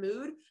team has a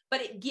mood, but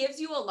it gives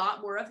you a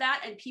lot more of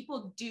that. And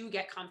people do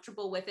get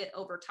comfortable with it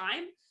over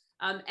time.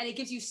 And it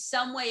gives you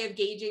some way of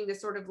gauging the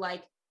sort of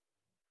like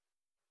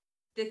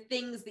the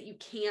things that you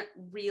can't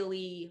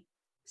really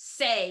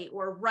say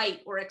or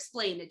write or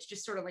explain. It's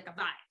just sort of like a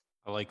vibe.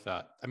 I like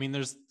that. I mean,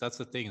 that's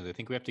the thing. I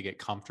think we have to get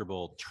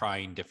comfortable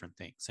trying different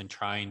things and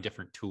trying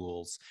different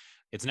tools.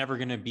 It's never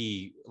going to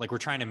be like we're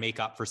trying to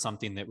make up for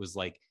something that was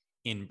like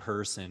in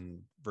person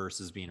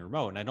versus being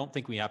remote. And I don't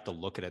think we have to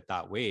look at it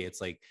that way.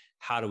 It's like,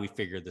 how do we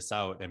figure this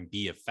out and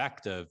be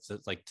effective? So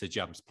it's like, to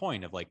Jem's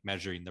point of like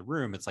measuring the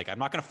room, it's like, I'm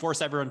not going to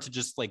force everyone to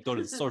just like go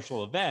to the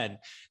social event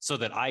so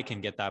that I can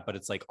get that. But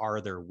it's like,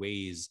 are there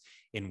ways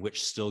in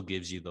which still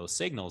gives you those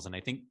signals? And I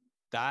think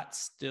that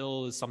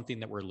still is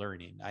something that we're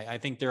learning. I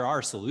think there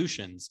are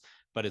solutions,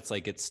 but it's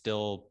like, it's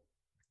still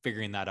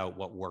figuring that out,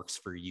 what works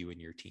for you and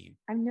your team.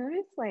 I've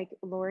noticed like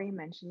Lori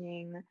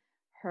mentioning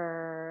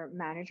her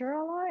manager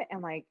a lot,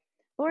 and like,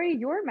 Lori,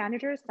 your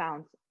manager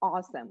sounds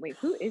awesome. Wait,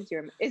 who is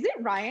is it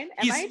Ryan?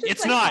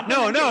 It's not.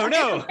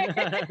 No.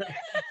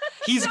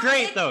 He's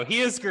great though.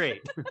 He is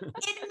great.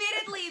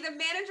 Admittedly, the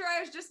manager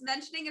I was just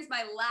mentioning is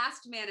my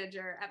last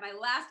manager at my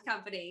last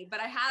company,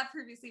 but I have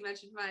previously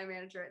mentioned my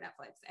manager at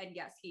Netflix, and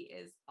yes, he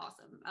is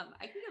awesome.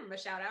 I can give him a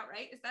shout out,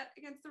 right? Is that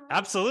against the rules?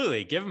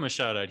 Absolutely. Give him a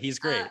shout out. He's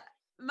great.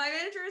 My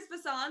manager is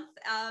Vasanth,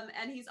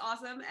 and he's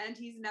awesome, and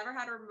he's never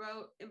had a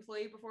remote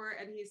employee before,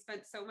 and he's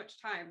spent so much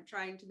time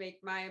trying to make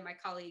my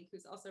colleague,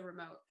 who's also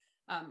remote,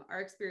 our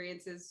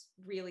experience is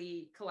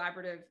really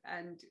collaborative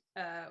and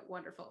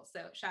wonderful.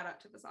 So shout out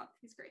to Vasanth.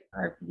 He's great.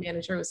 Our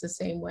manager was the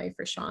same way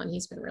for Sean.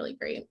 He's been really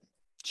great.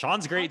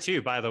 Sean's great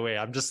too, by the way.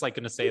 I'm just like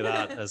going to say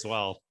that as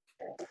well.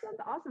 That's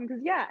awesome,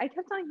 because yeah, I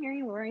kept on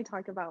hearing Lori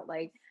talk about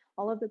like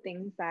all of the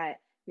things that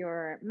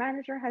your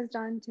manager has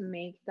done to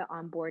make the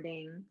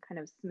onboarding kind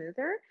of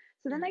smoother.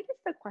 So then I guess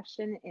the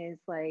question is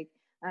like,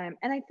 and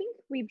I think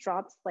we've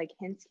dropped like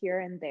hints here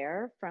and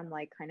there from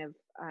like kind of,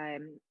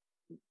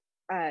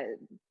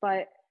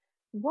 but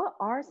what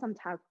are some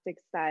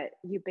tactics that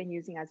you've been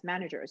using as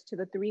managers, to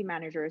the 3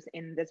 managers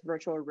in this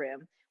virtual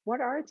room? What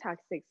are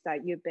tactics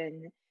that you've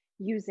been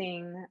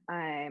using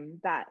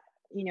that,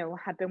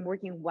 have been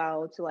working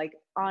well to like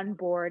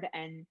onboard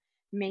and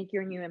make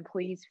your new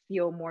employees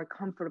feel more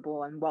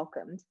comfortable and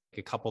welcomed?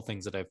 A couple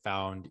things that I've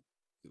found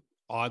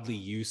oddly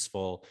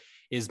useful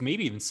is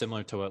maybe even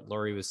similar to what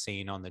Lori was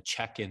saying on the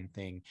check-in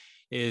thing,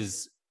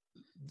 is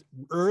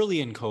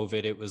early in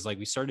COVID, it was like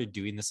we started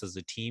doing this as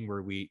a team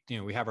where we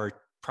have our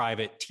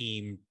private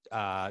team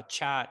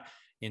chat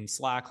in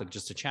Slack, like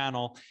just a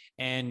channel.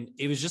 And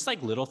it was just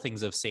like little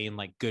things of saying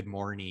like, good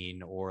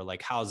morning, or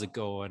like, how's it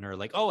going? Or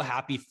like, oh,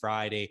 happy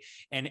Friday.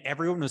 And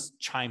everyone was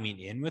chiming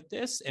in with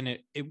this. And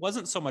it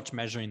wasn't so much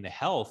measuring the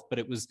health, but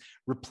it was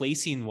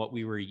replacing what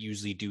we were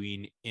usually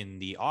doing in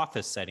the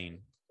office setting,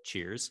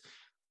 cheers,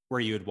 where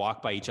you would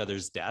walk by each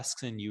other's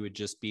desks and you would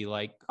just be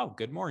like, oh,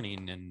 good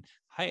morning. And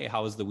hi,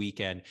 how was the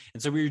weekend?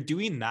 And so we were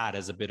doing that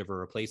as a bit of a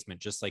replacement,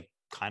 just like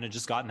kind of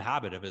just got in the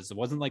habit of it. It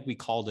wasn't like we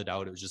called it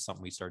out. It was just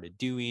something we started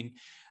doing.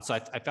 So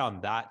I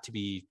found that to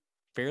be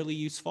fairly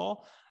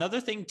useful. Another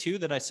thing too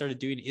that I started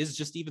doing is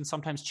just even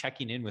sometimes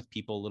checking in with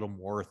people a little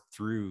more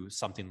through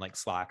something like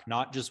Slack,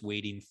 not just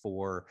waiting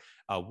for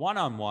a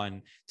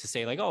one-on-one to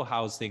say like, oh,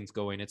 how's things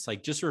going? It's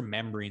like just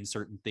remembering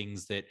certain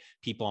things that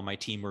people on my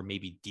team were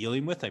maybe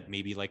dealing with, like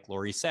maybe like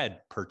Lori said,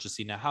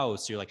 purchasing a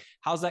house. You're like,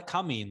 how's that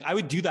coming? I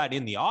would do that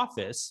in the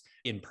office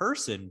in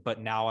person, but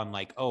now I'm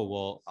like, oh,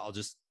 well, I'll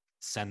just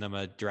send them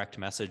a direct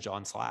message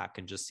on Slack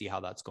and just see how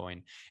that's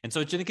going. And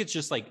so I think it's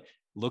just like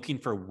looking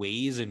for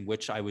ways in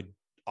which I would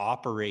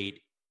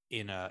operate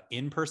in a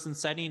in-person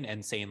setting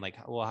and saying like,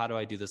 well, how do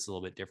I do this a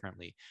little bit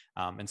differently?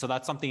 And so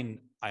that's something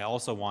I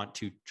also want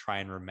to try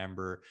and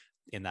remember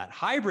in that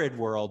hybrid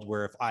world,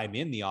 where if I'm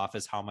in the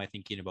office, how am I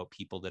thinking about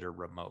people that are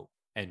remote?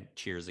 And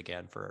cheers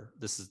again for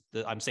this is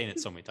I'm saying it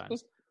so many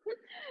times.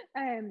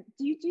 Do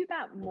you do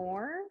that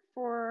more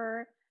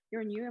for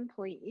your new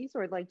employees,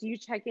 or like do you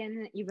check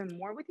in even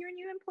more with your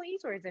new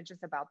employees, or is it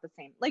just about the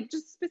same? Like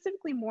just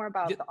specifically more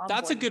about the onboarding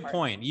That's a good part.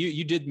 point.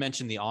 You did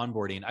mention the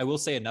onboarding. I will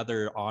say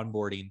another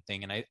onboarding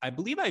thing, and I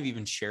believe I've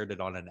even shared it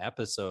on an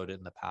episode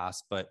in the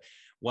past, but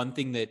one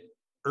thing that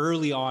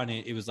early on,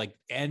 it was like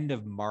end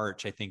of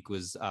March, I think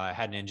was, I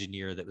had an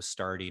engineer that was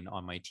starting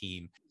on my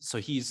team. So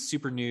he's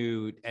super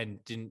new and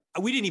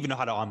we didn't even know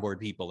how to onboard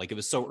people. Like it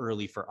was so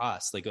early for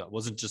us. Like it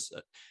wasn't just,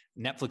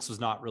 Netflix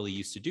was not really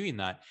used to doing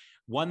that.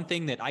 One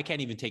thing that I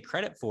can't even take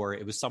credit for,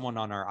 it was someone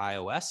on our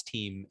iOS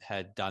team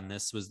had done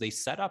this, was they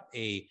set up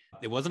it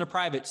wasn't a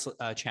private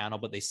channel,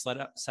 but they set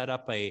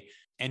up a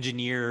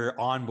engineer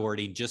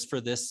onboarding just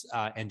for this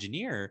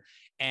engineer.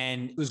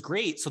 And it was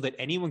great so that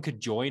anyone could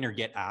join or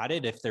get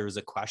added if there was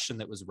a question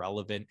that was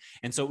relevant.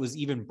 And so it was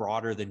even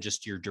broader than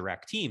just your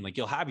direct team. Like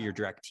you'll have your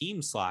direct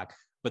team Slack,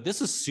 but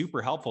this is super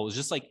helpful. It was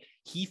just like,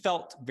 he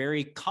felt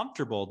very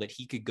comfortable that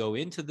he could go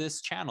into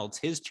this channel, it's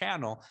his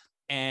channel,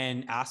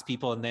 and ask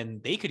people, and then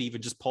they could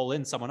even just pull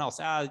in someone else.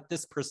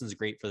 This person's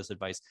great for this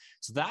advice.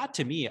 So that,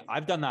 to me,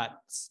 I've done that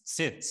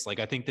since. Like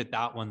I think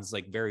that one's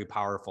like very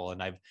powerful,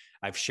 and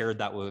I've shared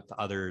that with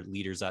other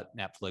leaders at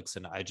Netflix,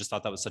 and I just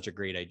thought that was such a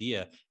great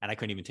idea, and I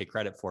couldn't even take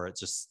credit for it.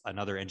 Just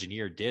another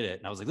engineer did it,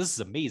 and I was like, this is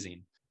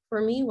amazing. For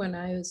me, when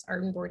I was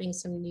onboarding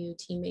some new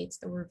teammates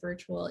that were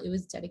virtual, it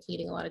was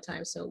dedicating a lot of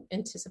time. So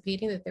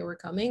anticipating that they were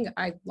coming,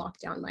 I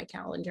locked down my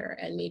calendar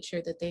and made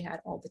sure that they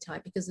had all the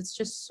time, because it's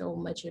just so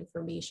much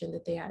information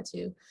that they had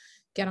to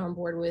get on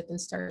board with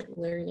and start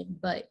learning.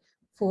 But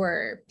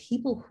for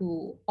people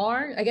who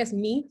are, I guess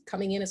me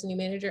coming in as a new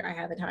manager, I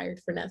haven't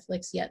hired for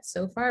Netflix yet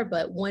so far,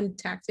 but one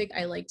tactic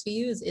I like to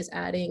use is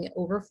adding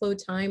overflow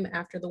time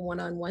after the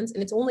one-on-ones.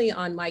 And it's only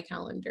on my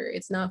calendar.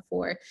 It's not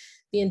for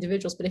the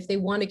individuals, but if they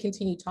want to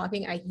continue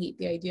talking, I hate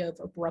the idea of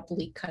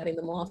abruptly cutting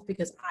them off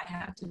because I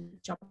have to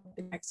jump up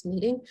the next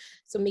meeting.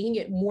 So making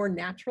it more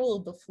natural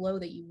of the flow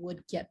that you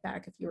would get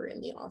back if you were in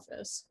the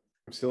office.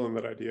 I'm still in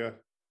that idea,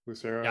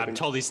 Lucero. Yeah, I'm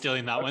totally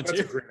stealing that one too.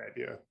 That's a great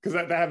idea, because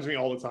that happens to me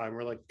all the time.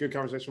 We're like, good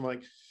conversation. I'm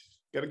like,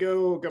 gotta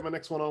go, got my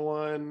next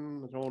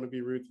one-on-one. I don't want to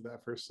be rude to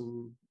that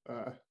person.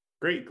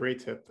 Great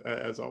tip,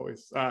 as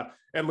always.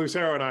 And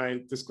Lucero and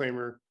I,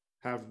 disclaimer,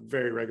 have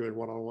very regular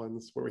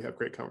one-on-ones where we have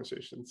great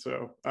conversations.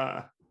 So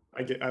I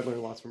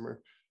learned lots from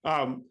her.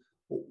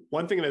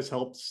 One thing that has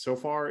helped so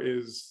far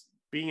is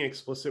being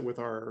explicit with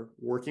our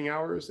working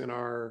hours and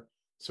our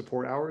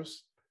support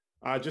hours.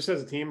 Just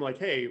as a team, like,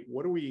 hey,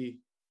 what do we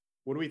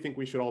think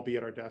we should all be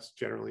at our desk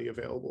generally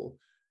available?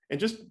 And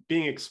just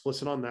being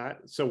explicit on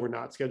that, so we're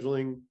not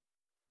scheduling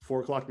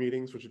 4:00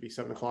 meetings, which would be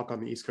 7:00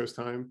 on the East Coast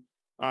time,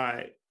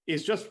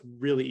 is just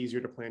really easier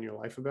to plan your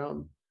life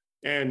about.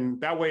 And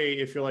that way,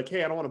 if you're like,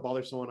 hey, I don't want to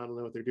bother someone, I don't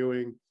know what they're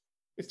doing,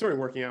 it's during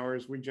working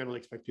hours. We generally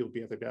expect people to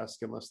be at their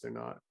desk unless they're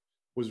not.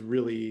 Was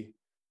really,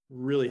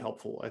 really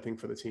helpful, I think,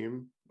 for the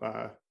team.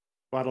 Well,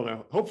 I don't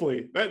know.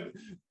 Hopefully, that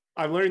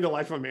I'm learning the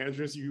life of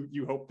managers.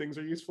 You hope things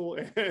are useful,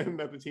 and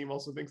that the team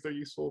also thinks they're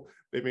useful.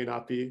 They may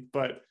not be,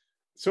 but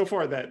so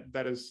far that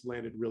has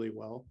landed really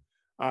well.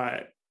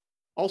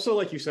 Also,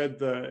 like you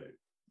said,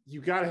 you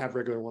got to have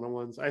regular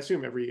one-on-ones. I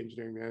assume every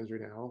engineering manager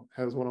now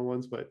has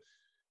one-on-ones, but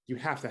you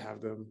have to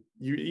have them.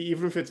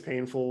 Even if it's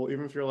painful,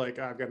 even if you're like,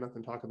 I've got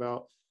nothing to talk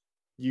about,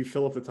 you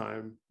fill up the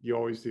time. You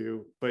always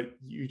do, but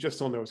you just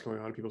don't know what's going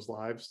on in people's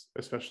lives,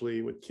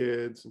 especially with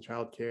kids and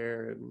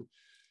childcare and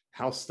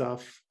house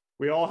stuff.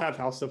 We all have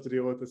house stuff to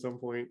deal with at some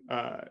point.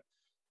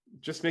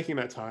 Just making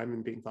that time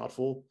and being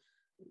thoughtful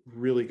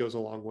really goes a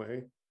long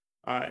way.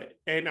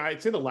 And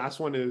I'd say the last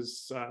one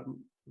is,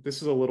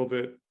 this is a little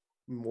bit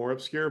more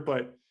obscure,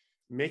 but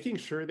making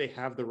sure they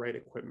have the right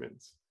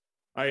equipment.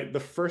 The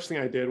first thing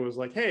I did was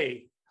like,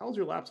 hey, how's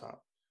your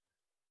laptop?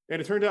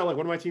 And it turned out like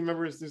one of my team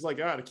members is like,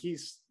 the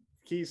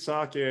keys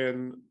suck,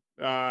 and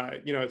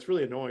it's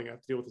really annoying. I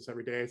have to deal with this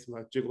every day. So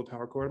I jiggle the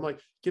power cord. I'm like,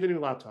 get a new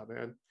laptop,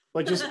 man.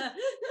 Like just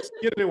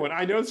get a new one.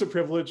 I know it's a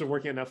privilege of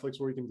working at Netflix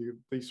where we can do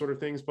these sort of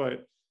things,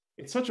 but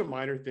it's such a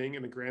minor thing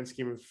in the grand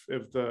scheme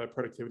of the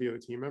productivity of the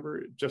team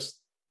member.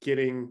 Just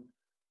getting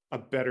a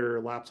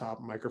better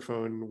laptop,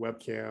 microphone,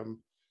 webcam,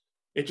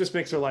 it just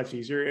makes their life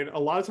easier. And a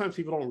lot of times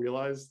people don't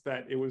realize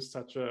that it was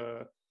such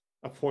a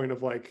point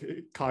of like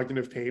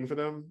cognitive pain for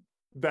them,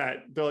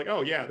 that they're like,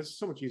 oh yeah, this is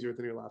so much easier with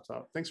the new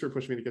laptop. Thanks for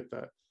pushing me to get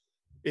that.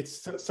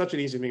 It's such an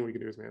easy thing we can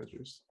do as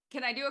managers.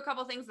 Can I do a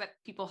couple things that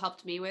people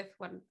helped me with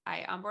when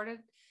I onboarded?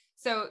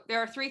 So there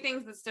are 3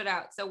 things that stood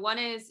out. So one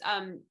is,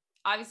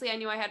 obviously I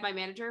knew I had my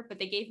manager, but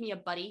they gave me a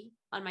buddy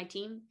on my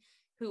team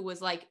who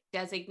was like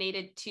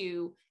designated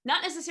to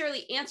not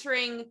necessarily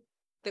answering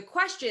the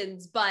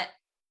questions, but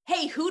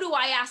hey, who do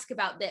I ask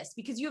about this?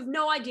 Because you have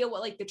no idea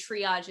what like the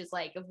triage is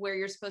like of where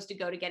you're supposed to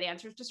go to get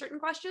answers to certain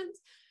questions.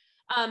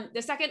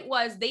 The second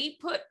was they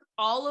put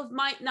all of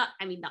my, not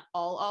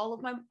all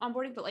of my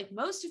onboarding, but like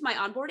most of my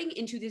onboarding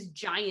into this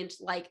giant,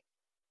 like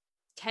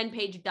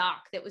 10-page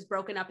doc that was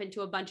broken up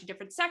into a bunch of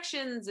different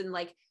sections and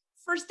like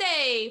first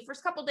day,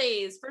 first couple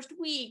days, first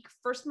week,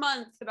 first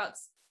month,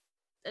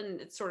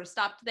 and it sort of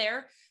stopped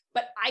there.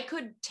 But I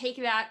could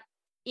take that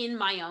in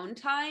my own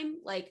time.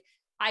 Like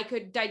I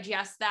could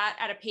digest that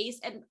at a pace.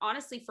 And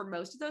honestly, for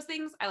most of those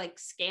things, I like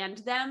scanned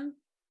them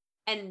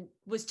and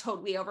was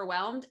totally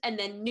overwhelmed and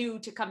then knew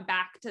to come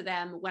back to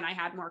them when I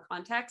had more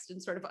context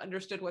and sort of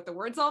understood what the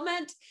words all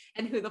meant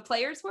and who the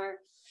players were.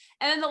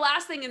 And then the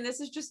last thing, and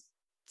this is just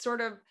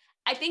sort of,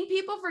 I think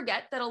people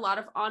forget that a lot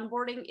of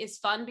onboarding is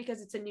fun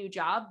because it's a new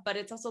job, but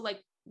it's also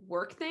like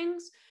work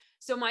things.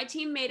 So my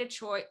team made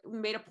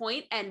a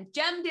point, and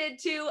Jem did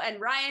too,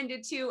 and Ryan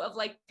did too, of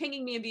like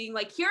pinging me and being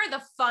like, here are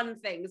the fun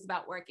things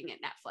about working at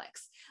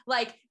Netflix.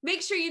 Like,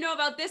 make sure you know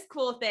about this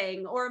cool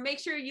thing, or make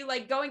sure you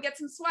like go and get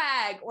some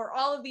swag, or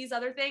all of these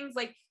other things,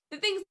 like the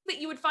things that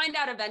you would find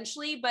out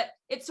eventually, but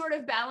it sort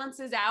of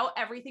balances out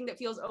everything that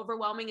feels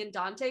overwhelming and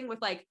daunting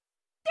with like,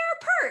 there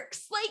are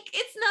perks. Like,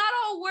 it's not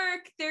all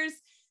work.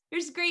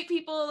 There's great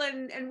people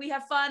and we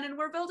have fun and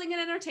we're building an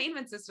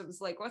entertainment system.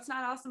 So like, what's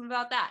not awesome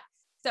about that?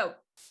 So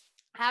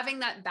having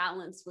that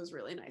balance was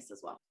really nice as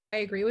well. I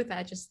agree with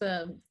that. Just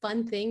the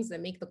fun things that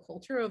make the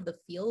culture of the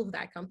feel of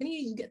that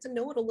company, you get to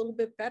know it a little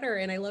bit better.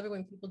 And I love it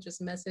when people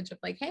just message of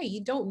like, hey,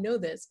 you don't know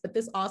this, but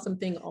this awesome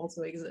thing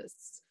also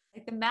exists.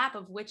 Like the map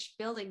of which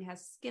building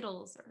has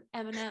Skittles or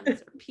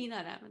M&Ms or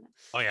peanut M&Ms.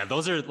 Oh yeah,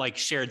 those are like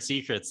shared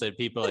secrets that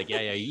people are like,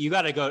 yeah, you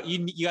gotta go,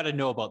 you gotta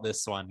know about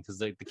this one because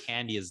the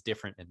candy is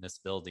different in this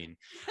building.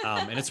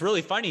 And it's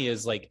really funny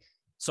is like,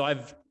 so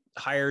I've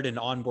hired and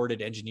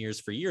onboarded engineers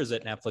for years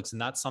at Netflix, and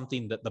that's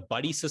something that the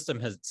buddy system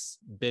has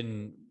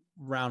been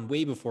around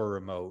way before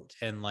remote.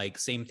 And like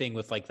same thing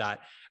with like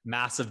that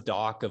massive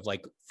doc of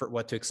like for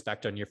what to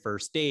expect on your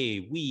first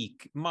day,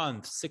 week,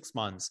 month, 6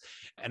 months.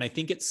 And I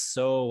think it's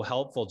so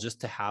helpful just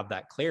to have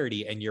that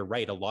clarity. And you're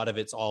right, a lot of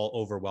it's all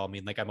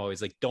overwhelming. Like I'm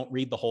always like, don't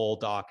read the whole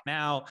doc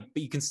now,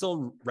 but you can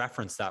still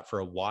reference that for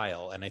a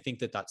while. And I think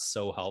that that's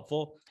so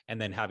helpful.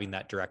 And then having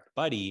that direct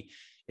buddy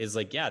is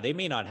like, yeah, they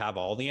may not have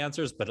all the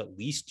answers, but at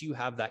least you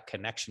have that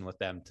connection with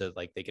them to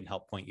like, they can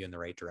help point you in the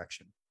right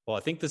direction. Well, I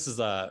think this is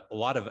a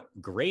lot of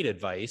great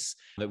advice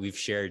that we've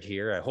shared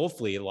here.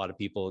 Hopefully a lot of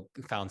people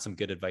found some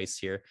good advice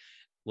here.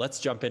 Let's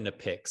jump into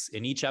picks.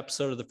 In each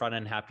episode of the Front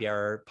End Happy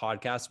Hour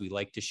podcast, we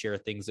like to share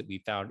things that we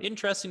found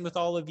interesting with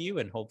all of you,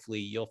 and hopefully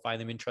you'll find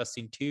them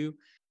interesting too.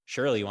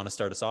 Shirley, you want to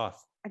start us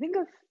off? I think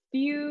a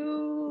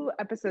few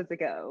episodes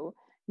ago,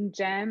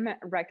 Jem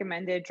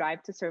recommended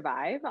Drive to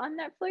Survive on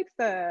Netflix,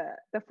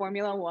 the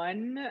Formula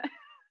One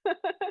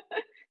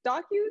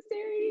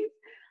docu-series.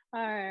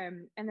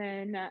 And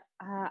then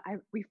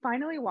we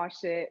finally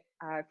watched it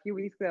a few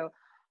weeks ago.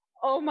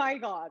 Oh my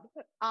God,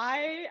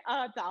 I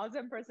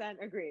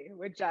 1,000% agree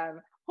with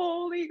Jem.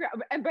 Holy crap.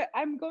 But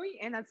I'm going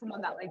in as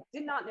someone that like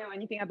did not know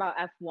anything about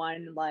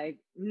F1, like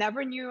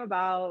never knew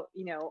about,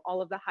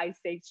 all of the high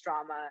stakes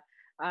drama.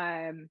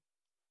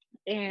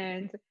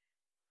 And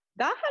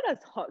that had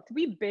us hooked.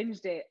 We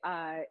binged it.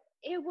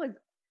 It was,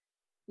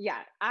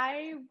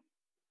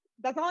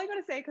 that's all I'm going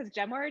to say because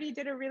Jem already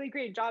did a really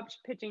great job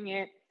pitching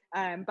it.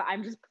 But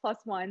I'm just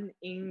 +1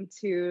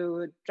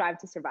 into Drive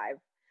to Survive.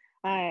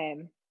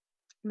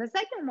 The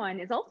second one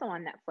is also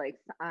on Netflix.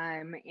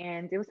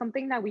 And it was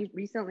something that we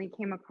recently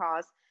came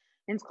across,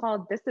 and it's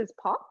called This Is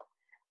Pop.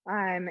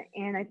 And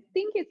I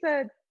think is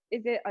it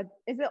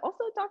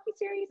also a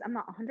docuseries? I'm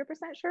not 100%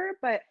 sure,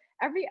 but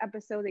every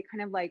episode they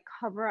kind of like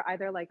cover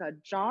either like a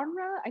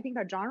genre, I think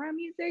a genre of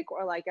music,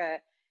 or like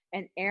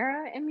an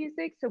era in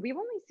music. So we've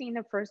only seen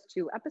the first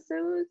 2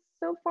 episodes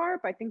so far,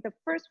 but I think the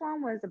first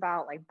one was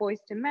about like Boyz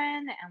II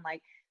Men and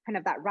like kind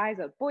of that rise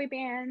of boy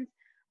bands,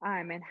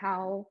 and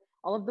how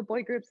all of the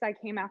boy groups that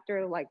came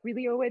after like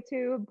really owe it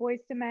to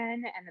Boyz II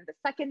Men. And then the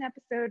second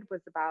episode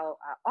was about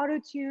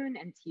Auto-Tune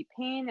and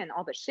T-Pain and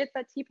all the shit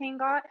that T-Pain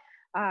got,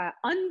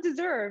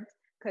 undeserved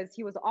because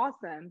he was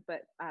awesome,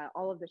 but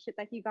all of the shit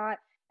that he got.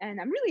 And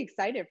I'm really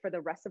excited for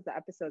the rest of the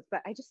episodes,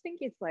 but I just think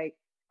it's like,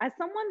 as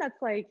someone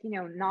that's like,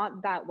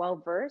 not that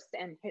well versed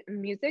in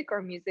music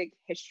or music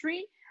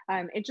history,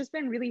 it's just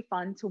been really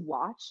fun to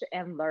watch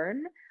and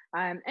learn,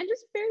 and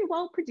just very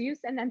well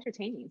produced and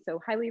entertaining.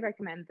 So highly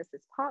recommend This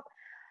Is Pop.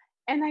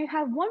 And I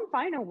have one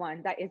final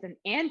one that is an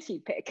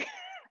anti-pick.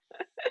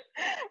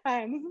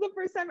 This is the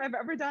first time I've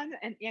ever done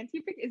an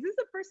anti-pick. Is this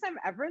the first time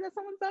ever that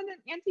someone's done an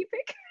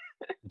anti-pick?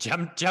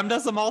 Jem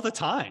does them all the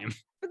time.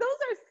 But those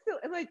are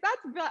still like,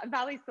 that's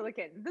Valley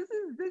Silicon. This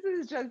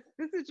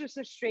is just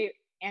a straight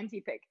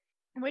anti-pick,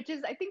 which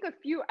is, I think a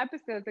few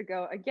episodes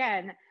ago,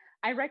 again,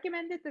 I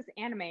recommended this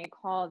anime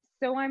called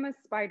So I'm a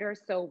Spider,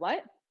 So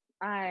What?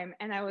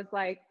 And I was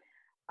like,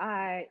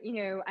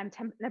 I'm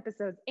 10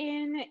 episodes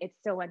in, it's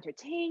so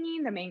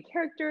entertaining, the main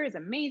character is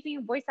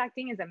amazing, voice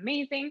acting is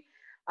amazing.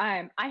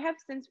 I have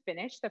since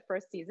finished the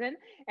first season,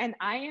 and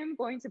I am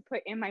going to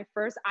put in my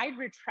first, I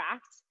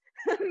retract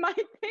my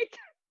pick.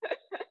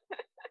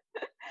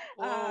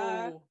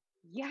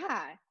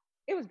 Yeah,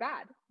 it was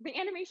bad. The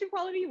animation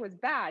quality was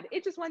bad.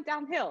 It just went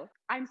downhill.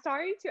 I'm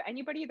sorry to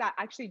anybody that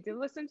actually did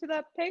listen to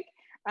the pick.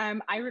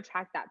 I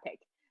retract that pick.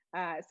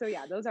 So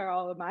yeah, those are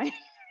all of my.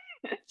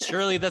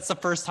 Surely that's the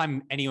first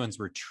time anyone's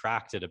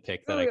retracted a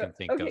pick that I can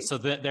think Okay. of. So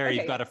there Okay.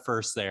 you've got a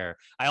first there.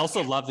 I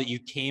also love that you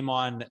came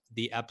on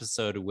the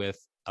episode with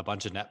a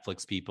bunch of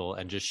Netflix people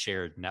and just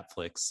shared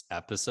Netflix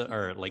episode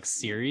or like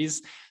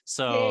series.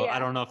 So Yeah. I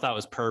don't know if that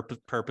was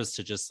purpose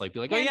to just like be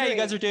like, oh yeah, you Pandering.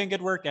 guys are doing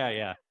good work.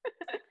 Yeah.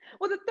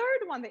 Well, the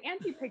third one, the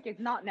anti-pick, is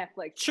not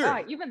Netflix.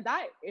 Sure. Even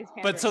that is.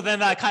 But so then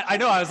that I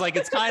know, I was like,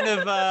 it's kind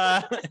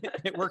of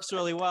it works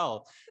really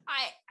well.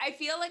 I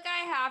feel like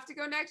I have to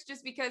go next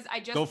just because I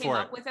Go just came for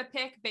up it. with a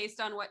pick based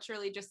on what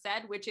Shirley just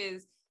said, which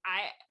is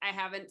I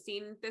haven't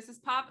seen This Is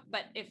Pop,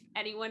 but if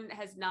anyone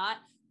has not,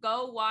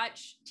 go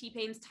watch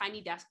T-Pain's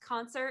Tiny Desk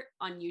concert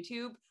on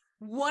YouTube.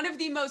 One of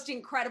the most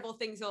incredible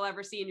things you'll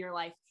ever see in your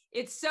life.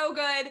 It's so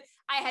good.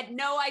 I had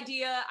no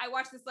idea. I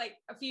watched this like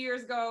a few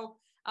years ago.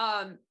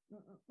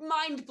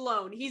 Mind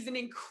blown. He's an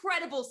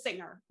incredible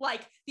singer.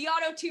 Like the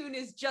auto tune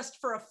is just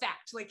for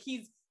effect. Like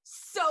he's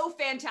so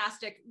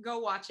fantastic. Go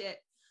watch it.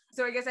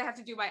 So I guess I have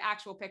to do my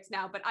actual picks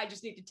now, but I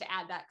just needed to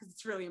add that because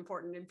it's really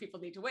important and people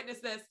need to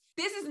witness this.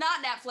 This is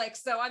not Netflix,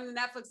 so I'm the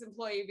Netflix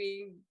employee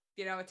being,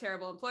 a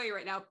terrible employee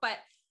right now, but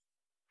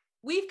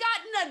we've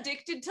gotten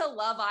addicted to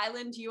Love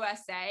Island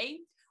USA.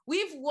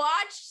 We've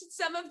watched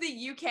some of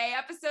the UK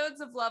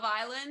episodes of Love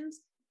Island.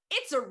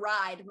 It's a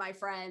ride, my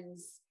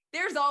friends.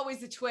 There's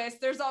always a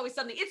twist. There's always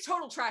something. It's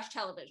total trash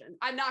television.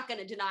 I'm not going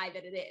to deny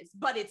that it is,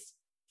 but it's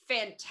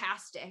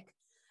fantastic.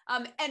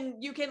 And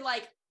you can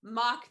like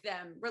mock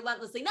them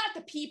relentlessly, not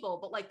the people,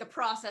 but like the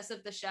process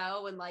of the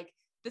show and like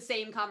the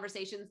same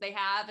conversations they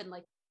have. And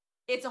like,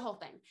 it's a whole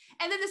thing.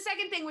 And then the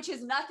second thing, which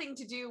has nothing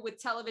to do with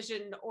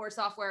television or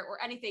software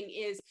or anything,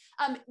 is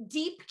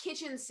deep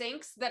kitchen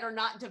sinks that are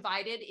not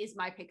divided is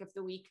my pick of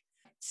the week.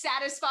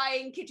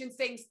 Satisfying kitchen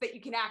sinks that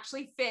you can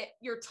actually fit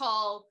your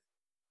tall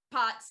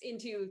pots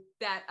into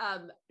that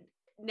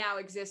now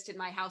exist in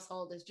my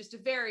household is just a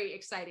very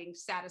exciting,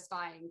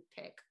 satisfying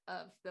pick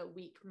of the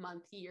week,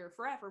 month, year,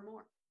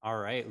 forevermore. All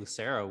right,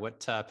 Lucero,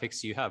 what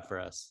picks do you have for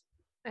us?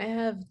 I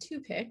have two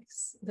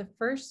picks. The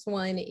first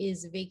one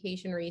is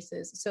vacation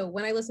races. So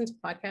when I listen to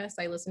podcasts,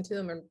 I listen to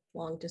them in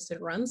long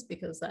distance runs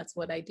because that's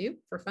what I do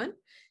for fun.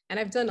 And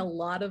I've done a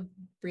lot of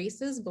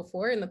races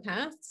before in the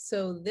past.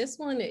 So this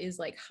one is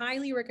like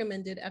highly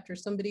recommended after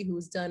somebody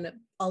who's done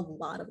a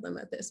lot of them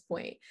at this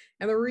point.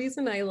 And the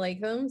reason I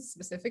like them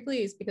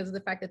specifically is because of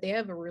the fact that they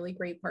have a really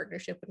great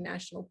partnership with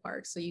national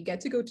parks. So you get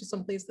to go to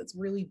some place that's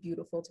really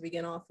beautiful to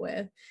begin off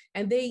with.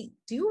 And they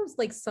do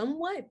like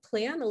somewhat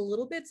plan a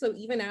little bit. So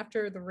even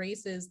after the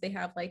races, they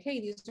have like, hey,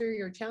 these are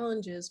your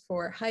challenges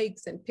for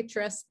hikes and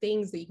picturesque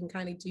things that you can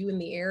kind of do in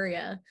the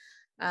area.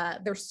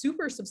 They're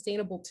super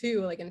sustainable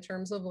too, like in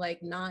terms of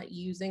like not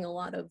using a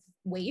lot of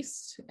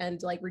waste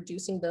and like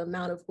reducing the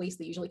amount of waste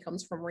that usually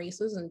comes from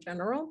races in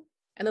general.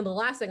 And then the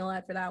last thing I'll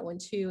add for that one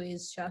too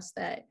is just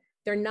that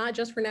they're not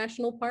just for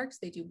national parks.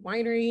 They do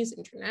wineries,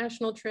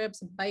 international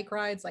trips, bike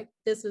rides. Like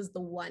this is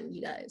the one,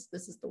 you guys,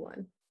 this is the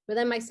one. But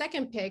then my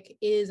second pick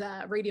is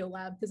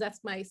Radiolab, because that's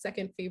my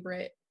second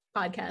favorite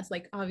podcast.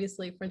 Like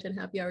obviously French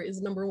Happy Hour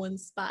is number one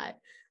spot.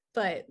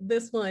 But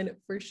this one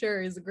for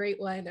sure is a great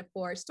one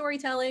for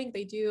storytelling.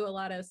 They do a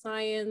lot of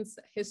science,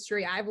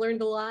 history. I've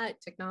learned a lot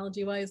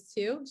technology-wise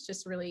too. It's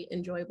just really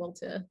enjoyable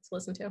to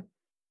listen to.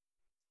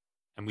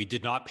 And we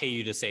did not pay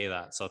you to say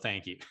that, so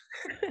thank you.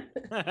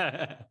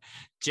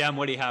 Jem,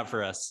 what do you have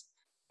for us?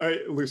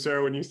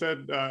 Lucero, when you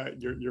said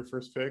your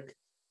first pick,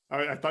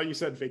 I thought you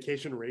said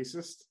vacation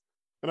racist.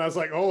 And I was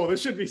like, oh,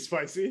 this should be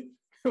spicy.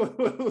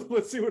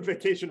 Let's see what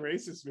vacation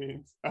racist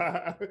means.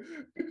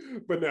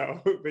 But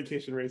no,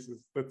 vacation racist.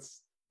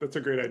 That's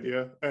a great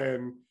idea.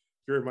 And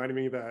you're reminding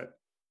me that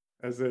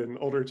as an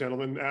older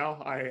gentleman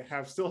now, I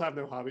still have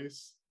no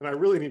hobbies, and I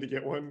really need to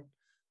get one.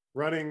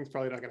 Running is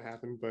probably not going to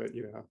happen, but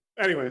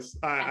Anyways,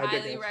 I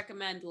highly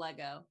recommend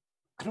Lego.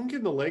 I don't get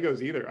into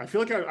Legos either. I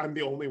feel like I'm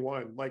the only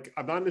one. Like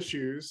I'm not into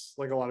shoes,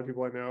 like a lot of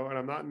people I know, and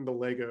I'm not into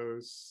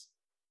Legos.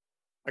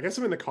 I guess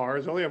I'm into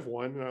cars. I only have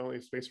one, and I only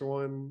have space for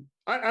one.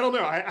 I don't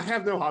know. I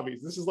have no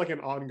hobbies. This is like an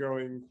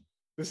ongoing.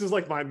 This is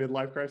like my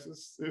midlife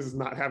crisis. Is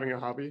not having a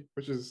hobby,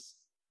 which is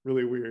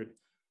really weird.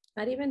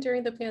 Not even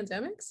during the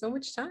pandemic. So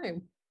much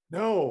time.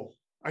 No,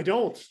 I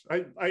don't.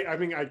 I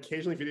mean, I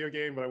occasionally video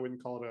game, but I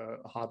wouldn't call it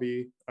a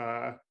hobby.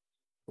 I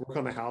work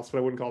on the house, but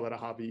I wouldn't call that a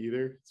hobby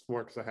either. It's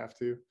more because I have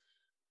to.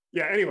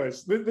 Yeah.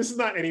 Anyways, this is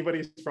not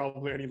anybody's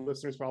problem or any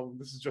listener's problem.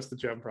 This is just the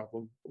Jem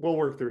problem. We'll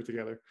work through it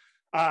together.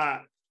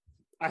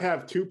 I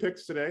have two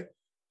picks today.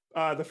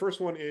 The first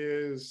one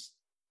is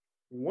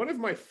one of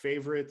my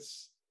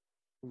favorites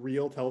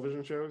real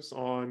television shows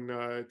on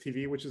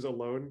TV, which is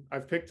Alone.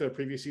 I've picked a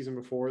previous season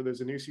before.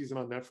 There's a new season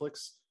on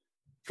Netflix.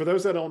 For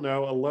those that don't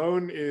know,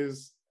 Alone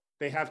is,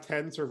 they have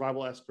 10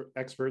 survival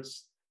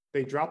experts.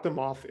 They drop them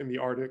off in the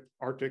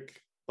Arctic,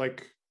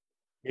 like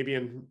maybe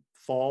in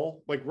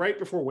fall, like right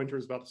before winter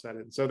is about to set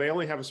in. So they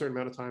only have a certain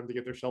amount of time to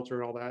get their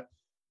shelter and all that.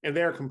 And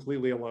they are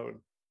completely alone.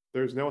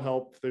 There's no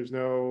help, there's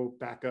no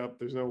backup,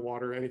 there's no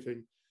water,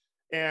 anything.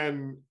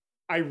 And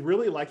I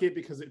really like it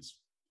because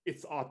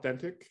it's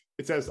authentic.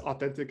 It's as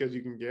authentic as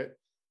you can get.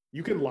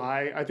 You can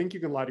lie. I think you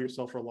can lie to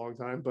yourself for a long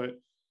time, but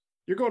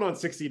you're going on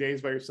 60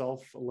 days by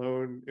yourself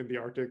alone in the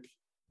Arctic.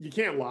 You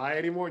can't lie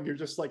anymore. And you're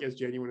just like as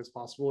genuine as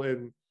possible.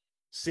 And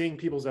seeing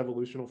people's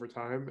evolution over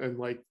time and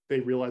like they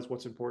realize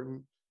what's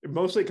important. It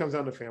mostly comes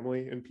down to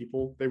family and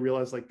people. They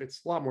realize like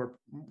it's a lot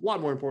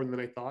more important than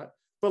I thought.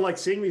 But like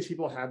seeing these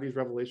people have these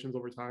revelations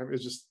over time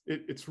is just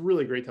it's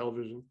really great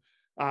television.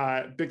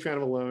 Big fan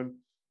of Alone.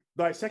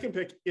 My second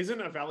pick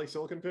isn't a Valley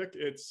Silicon pick.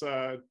 It's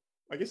I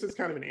guess it's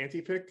kind of an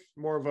anti-pick,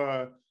 more of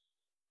a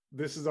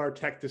this is our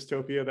tech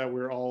dystopia that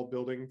we're all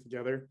building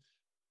together.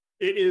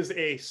 It is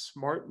a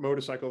smart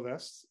motorcycle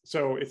vest.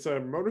 So it's a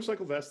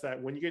motorcycle vest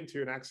that when you get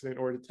into an accident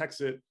or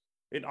detects it,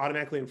 it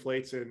automatically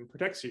inflates and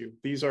protects you.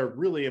 These are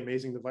really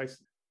amazing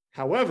devices.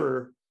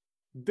 However,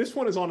 this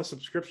one is on a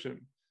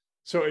subscription.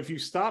 So if you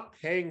stop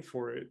paying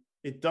for it,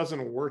 it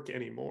doesn't work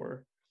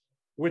anymore,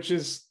 which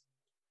is,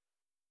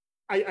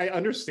 I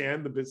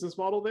understand the business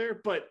model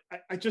there, but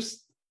I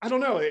don't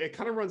know. It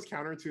kind of runs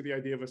counter to the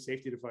idea of a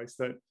safety device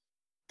that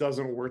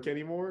doesn't work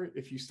anymore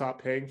if you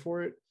stop paying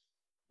for it,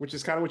 which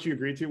is kind of what you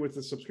agreed to with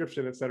the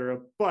subscription, et cetera.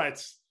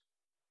 But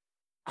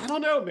I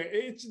don't know,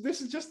 man. This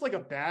is just like a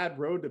bad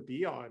road to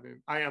be on. And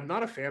I am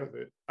not a fan of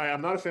it. I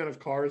am not a fan of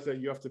cars that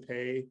you have to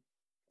pay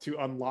to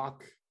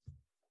unlock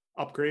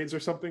upgrades or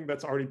something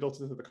that's already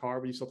built into the car,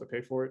 but you still have to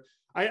pay for it.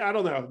 I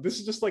don't know. This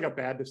is just like a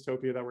bad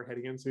dystopia that we're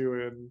heading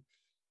into, and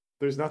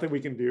there's nothing we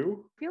can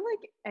do. I feel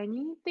like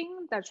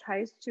anything that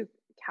tries to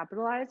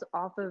capitalize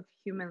off of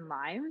human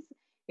lives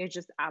is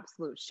just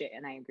absolute shit.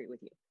 And I agree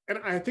with you. And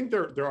I think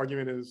their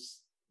argument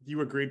is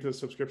you agreed to the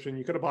subscription.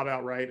 You could have bought it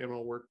outright and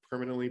it'll work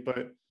permanently.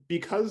 But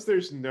because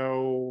there's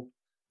no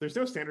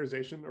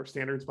standardization or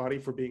standards body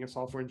for being a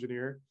software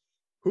engineer,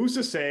 who's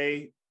to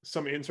say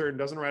some intern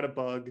doesn't write a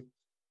bug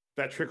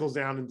that trickles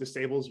down and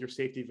disables your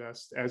safety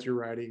vest as you're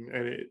riding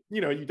and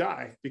you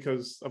die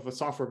because of a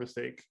software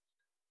mistake?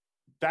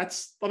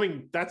 That's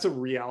a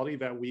reality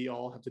that we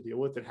all have to deal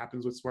with. It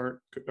happens with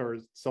smart or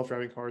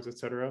self-driving cars,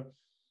 etc.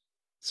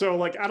 So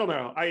like, I don't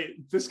know.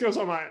 This goes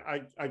on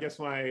I guess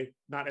my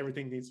not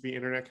everything needs to be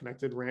internet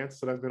connected rants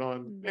that I've been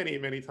on many,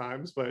 many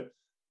times, but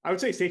I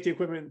would say safety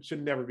equipment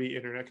should never be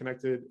internet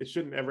connected. It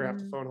shouldn't ever have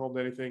to phone home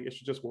to anything. It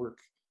should just work.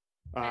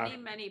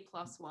 Many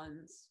plus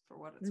ones for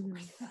what it's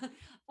worth.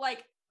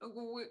 Like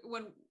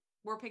when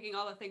we're picking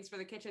all the things for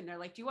the kitchen, they're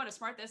like, do you want to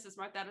smart this and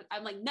smart that?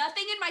 I'm like,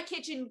 nothing in my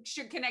kitchen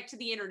should connect to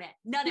the internet.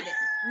 None of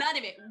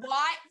it.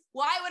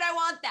 Why would I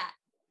want that?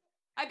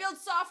 I build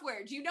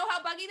software. Do you know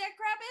how buggy that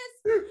crap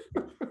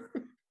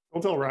is?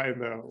 Don't tell Ryan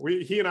though.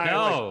 He and I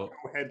are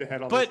like head to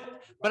head on this.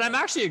 But I'm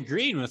actually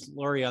agreeing with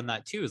Lori on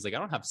that too. Is like I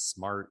don't have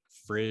smart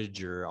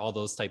fridge or all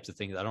those types of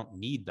things. I don't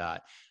need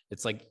that.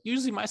 It's like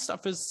usually my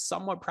stuff is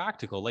somewhat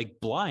practical, like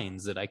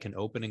blinds that I can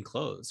open and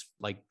close.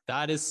 Like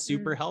that is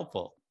super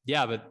helpful.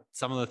 Yeah, but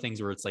some of the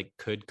things where it's like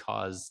could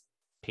cause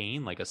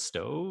pain, like a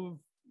stove,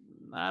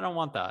 I don't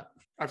want that.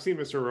 I've seen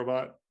Mr.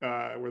 Robot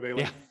where they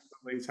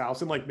somebody's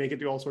house and like make it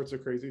do all sorts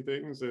of crazy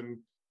things, and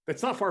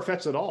it's not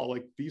far-fetched at all.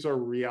 Like these are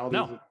realities.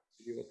 No.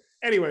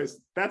 Anyways,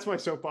 that's my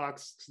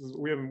soapbox.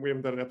 We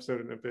haven't done an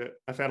episode in a bit.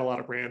 I've had a lot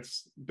of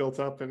rants built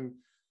up, and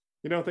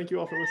thank you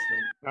all for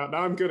listening. Now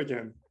I'm good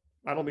again.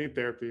 I don't need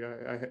therapy.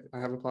 I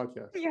have a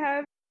podcast.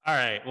 Yeah. All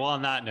right. Well,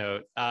 on that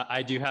note,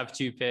 I do have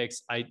 2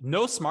 picks.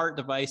 No smart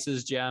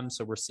devices, Jem,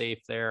 so we're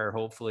safe there.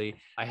 Hopefully,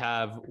 I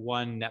have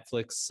one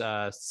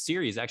Netflix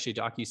series, actually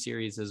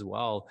docu-series as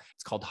well.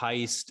 It's called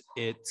Heist.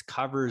 It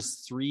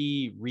covers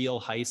 3 real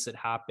heists that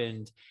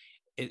happened.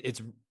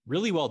 It's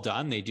really well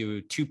done. They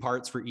do 2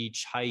 parts for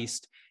each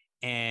heist,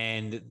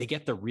 and they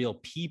get the real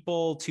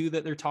people too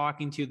that they're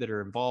talking to that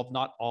are involved.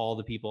 Not all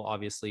the people,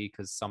 obviously,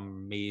 because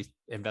some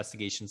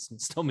investigations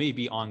still may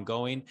be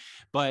ongoing,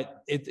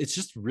 but it's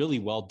just really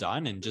well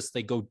done. And just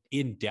they go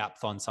in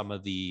depth on some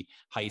of the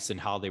heists and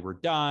how they were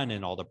done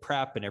and all the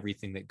prep and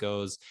everything that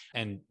goes.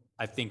 And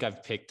I think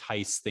I've picked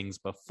heist things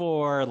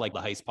before, like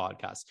the Heist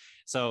podcast.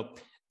 So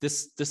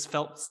this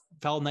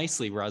fell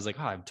nicely where I was like,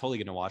 I'm totally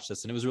going to watch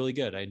this. And it was really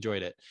good. I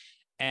enjoyed it.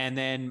 And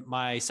then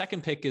my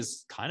second pick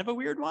is kind of a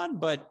weird one,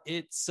 but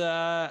it's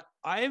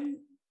I'm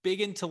big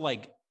into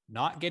like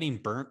not getting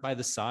burnt by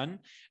the sun.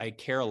 I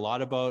care a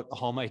lot about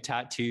all my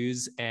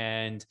tattoos,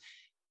 and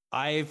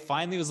I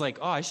finally was like,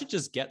 I should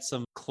just get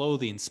some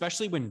clothing,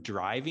 especially when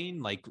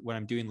driving, like when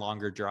I'm doing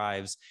longer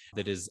drives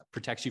that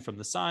protects you from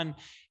the sun.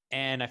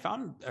 And I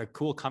found a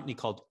cool company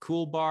called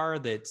Cool Bar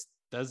that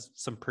does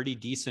some pretty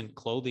decent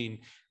clothing.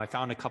 I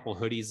found a couple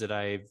hoodies that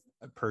I've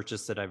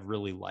purchased that I've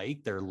really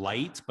liked. They're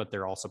light, but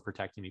they're also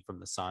protecting me from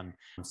the sun.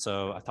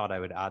 So I thought I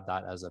would add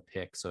that as a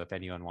pick. So if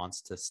anyone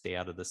wants to stay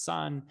out of the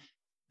sun,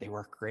 they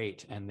work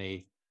great and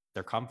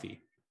they're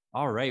comfy.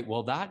 All right.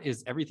 Well, that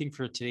is everything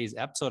for today's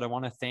episode. I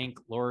want to thank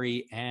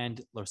Lori and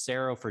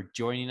Lucero for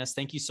joining us.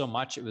 Thank you so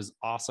much. It was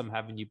awesome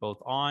having you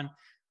both on.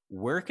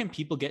 Where can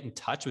people get in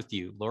touch with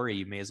you? Lori,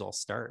 you may as well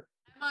start.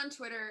 I'm on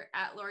Twitter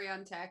at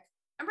LoriOnTech.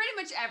 I'm pretty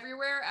much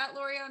everywhere at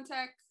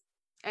LoriOnTech.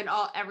 And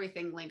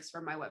everything links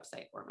from my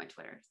website or my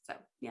Twitter. So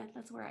yeah,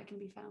 that's where I can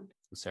be found.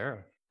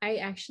 Sarah. I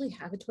actually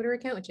have a Twitter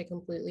account, which I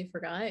completely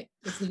forgot.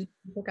 It's Lucia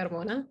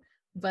Carmona,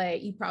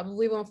 but you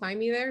probably won't find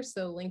me there.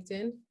 So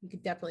LinkedIn, you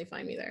could definitely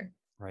find me there.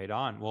 Right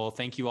on. Well,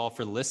 thank you all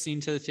for listening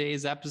to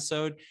today's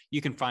episode. You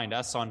can find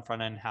us on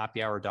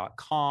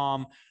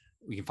frontendhappyhour.com.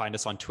 You can find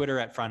us on Twitter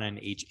at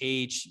frontendhh.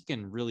 You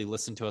can really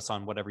listen to us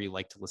on whatever you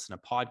like to listen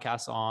to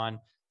podcasts on.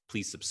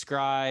 Please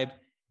subscribe.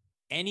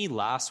 Any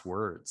last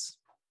words?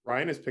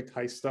 Ryan has picked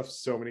heist stuff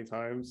so many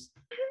times.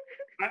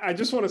 I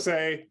just want to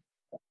say,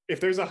 if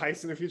there's a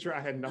heist in the future,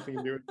 I had nothing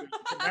to do with it.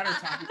 It's a matter of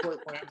time before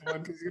it plans one,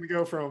 because he's going to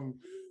go from,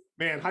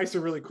 man, heists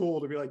are really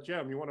cool, to be like,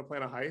 Jem, you want to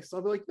plan a heist?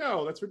 I'll be like,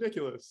 no, that's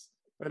ridiculous.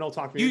 And he'll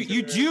talk me.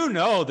 You do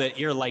know that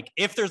you're like,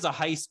 if there's a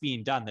heist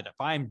being done, that if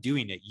I'm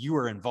doing it, you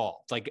are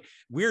involved. Like,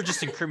 we're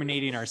just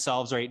incriminating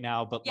ourselves right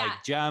now, but Yeah.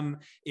 like Jem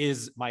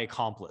is my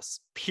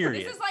accomplice,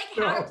 period. This is like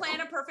How to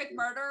Plan a Perfect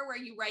Murder, where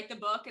you write the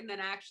book and then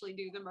actually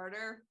do the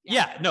murder.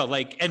 Yeah, no,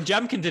 like, and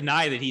Jem can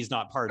deny that he's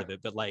not part of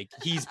it, but like,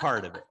 he's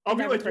part of it. I'll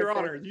be Never like, Your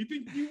perfect. Honor,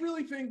 you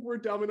really think we're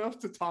dumb enough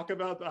to talk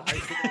about the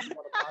heist on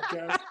a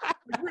podcast?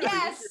 Like, really,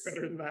 Yes. you're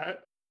better than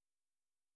that.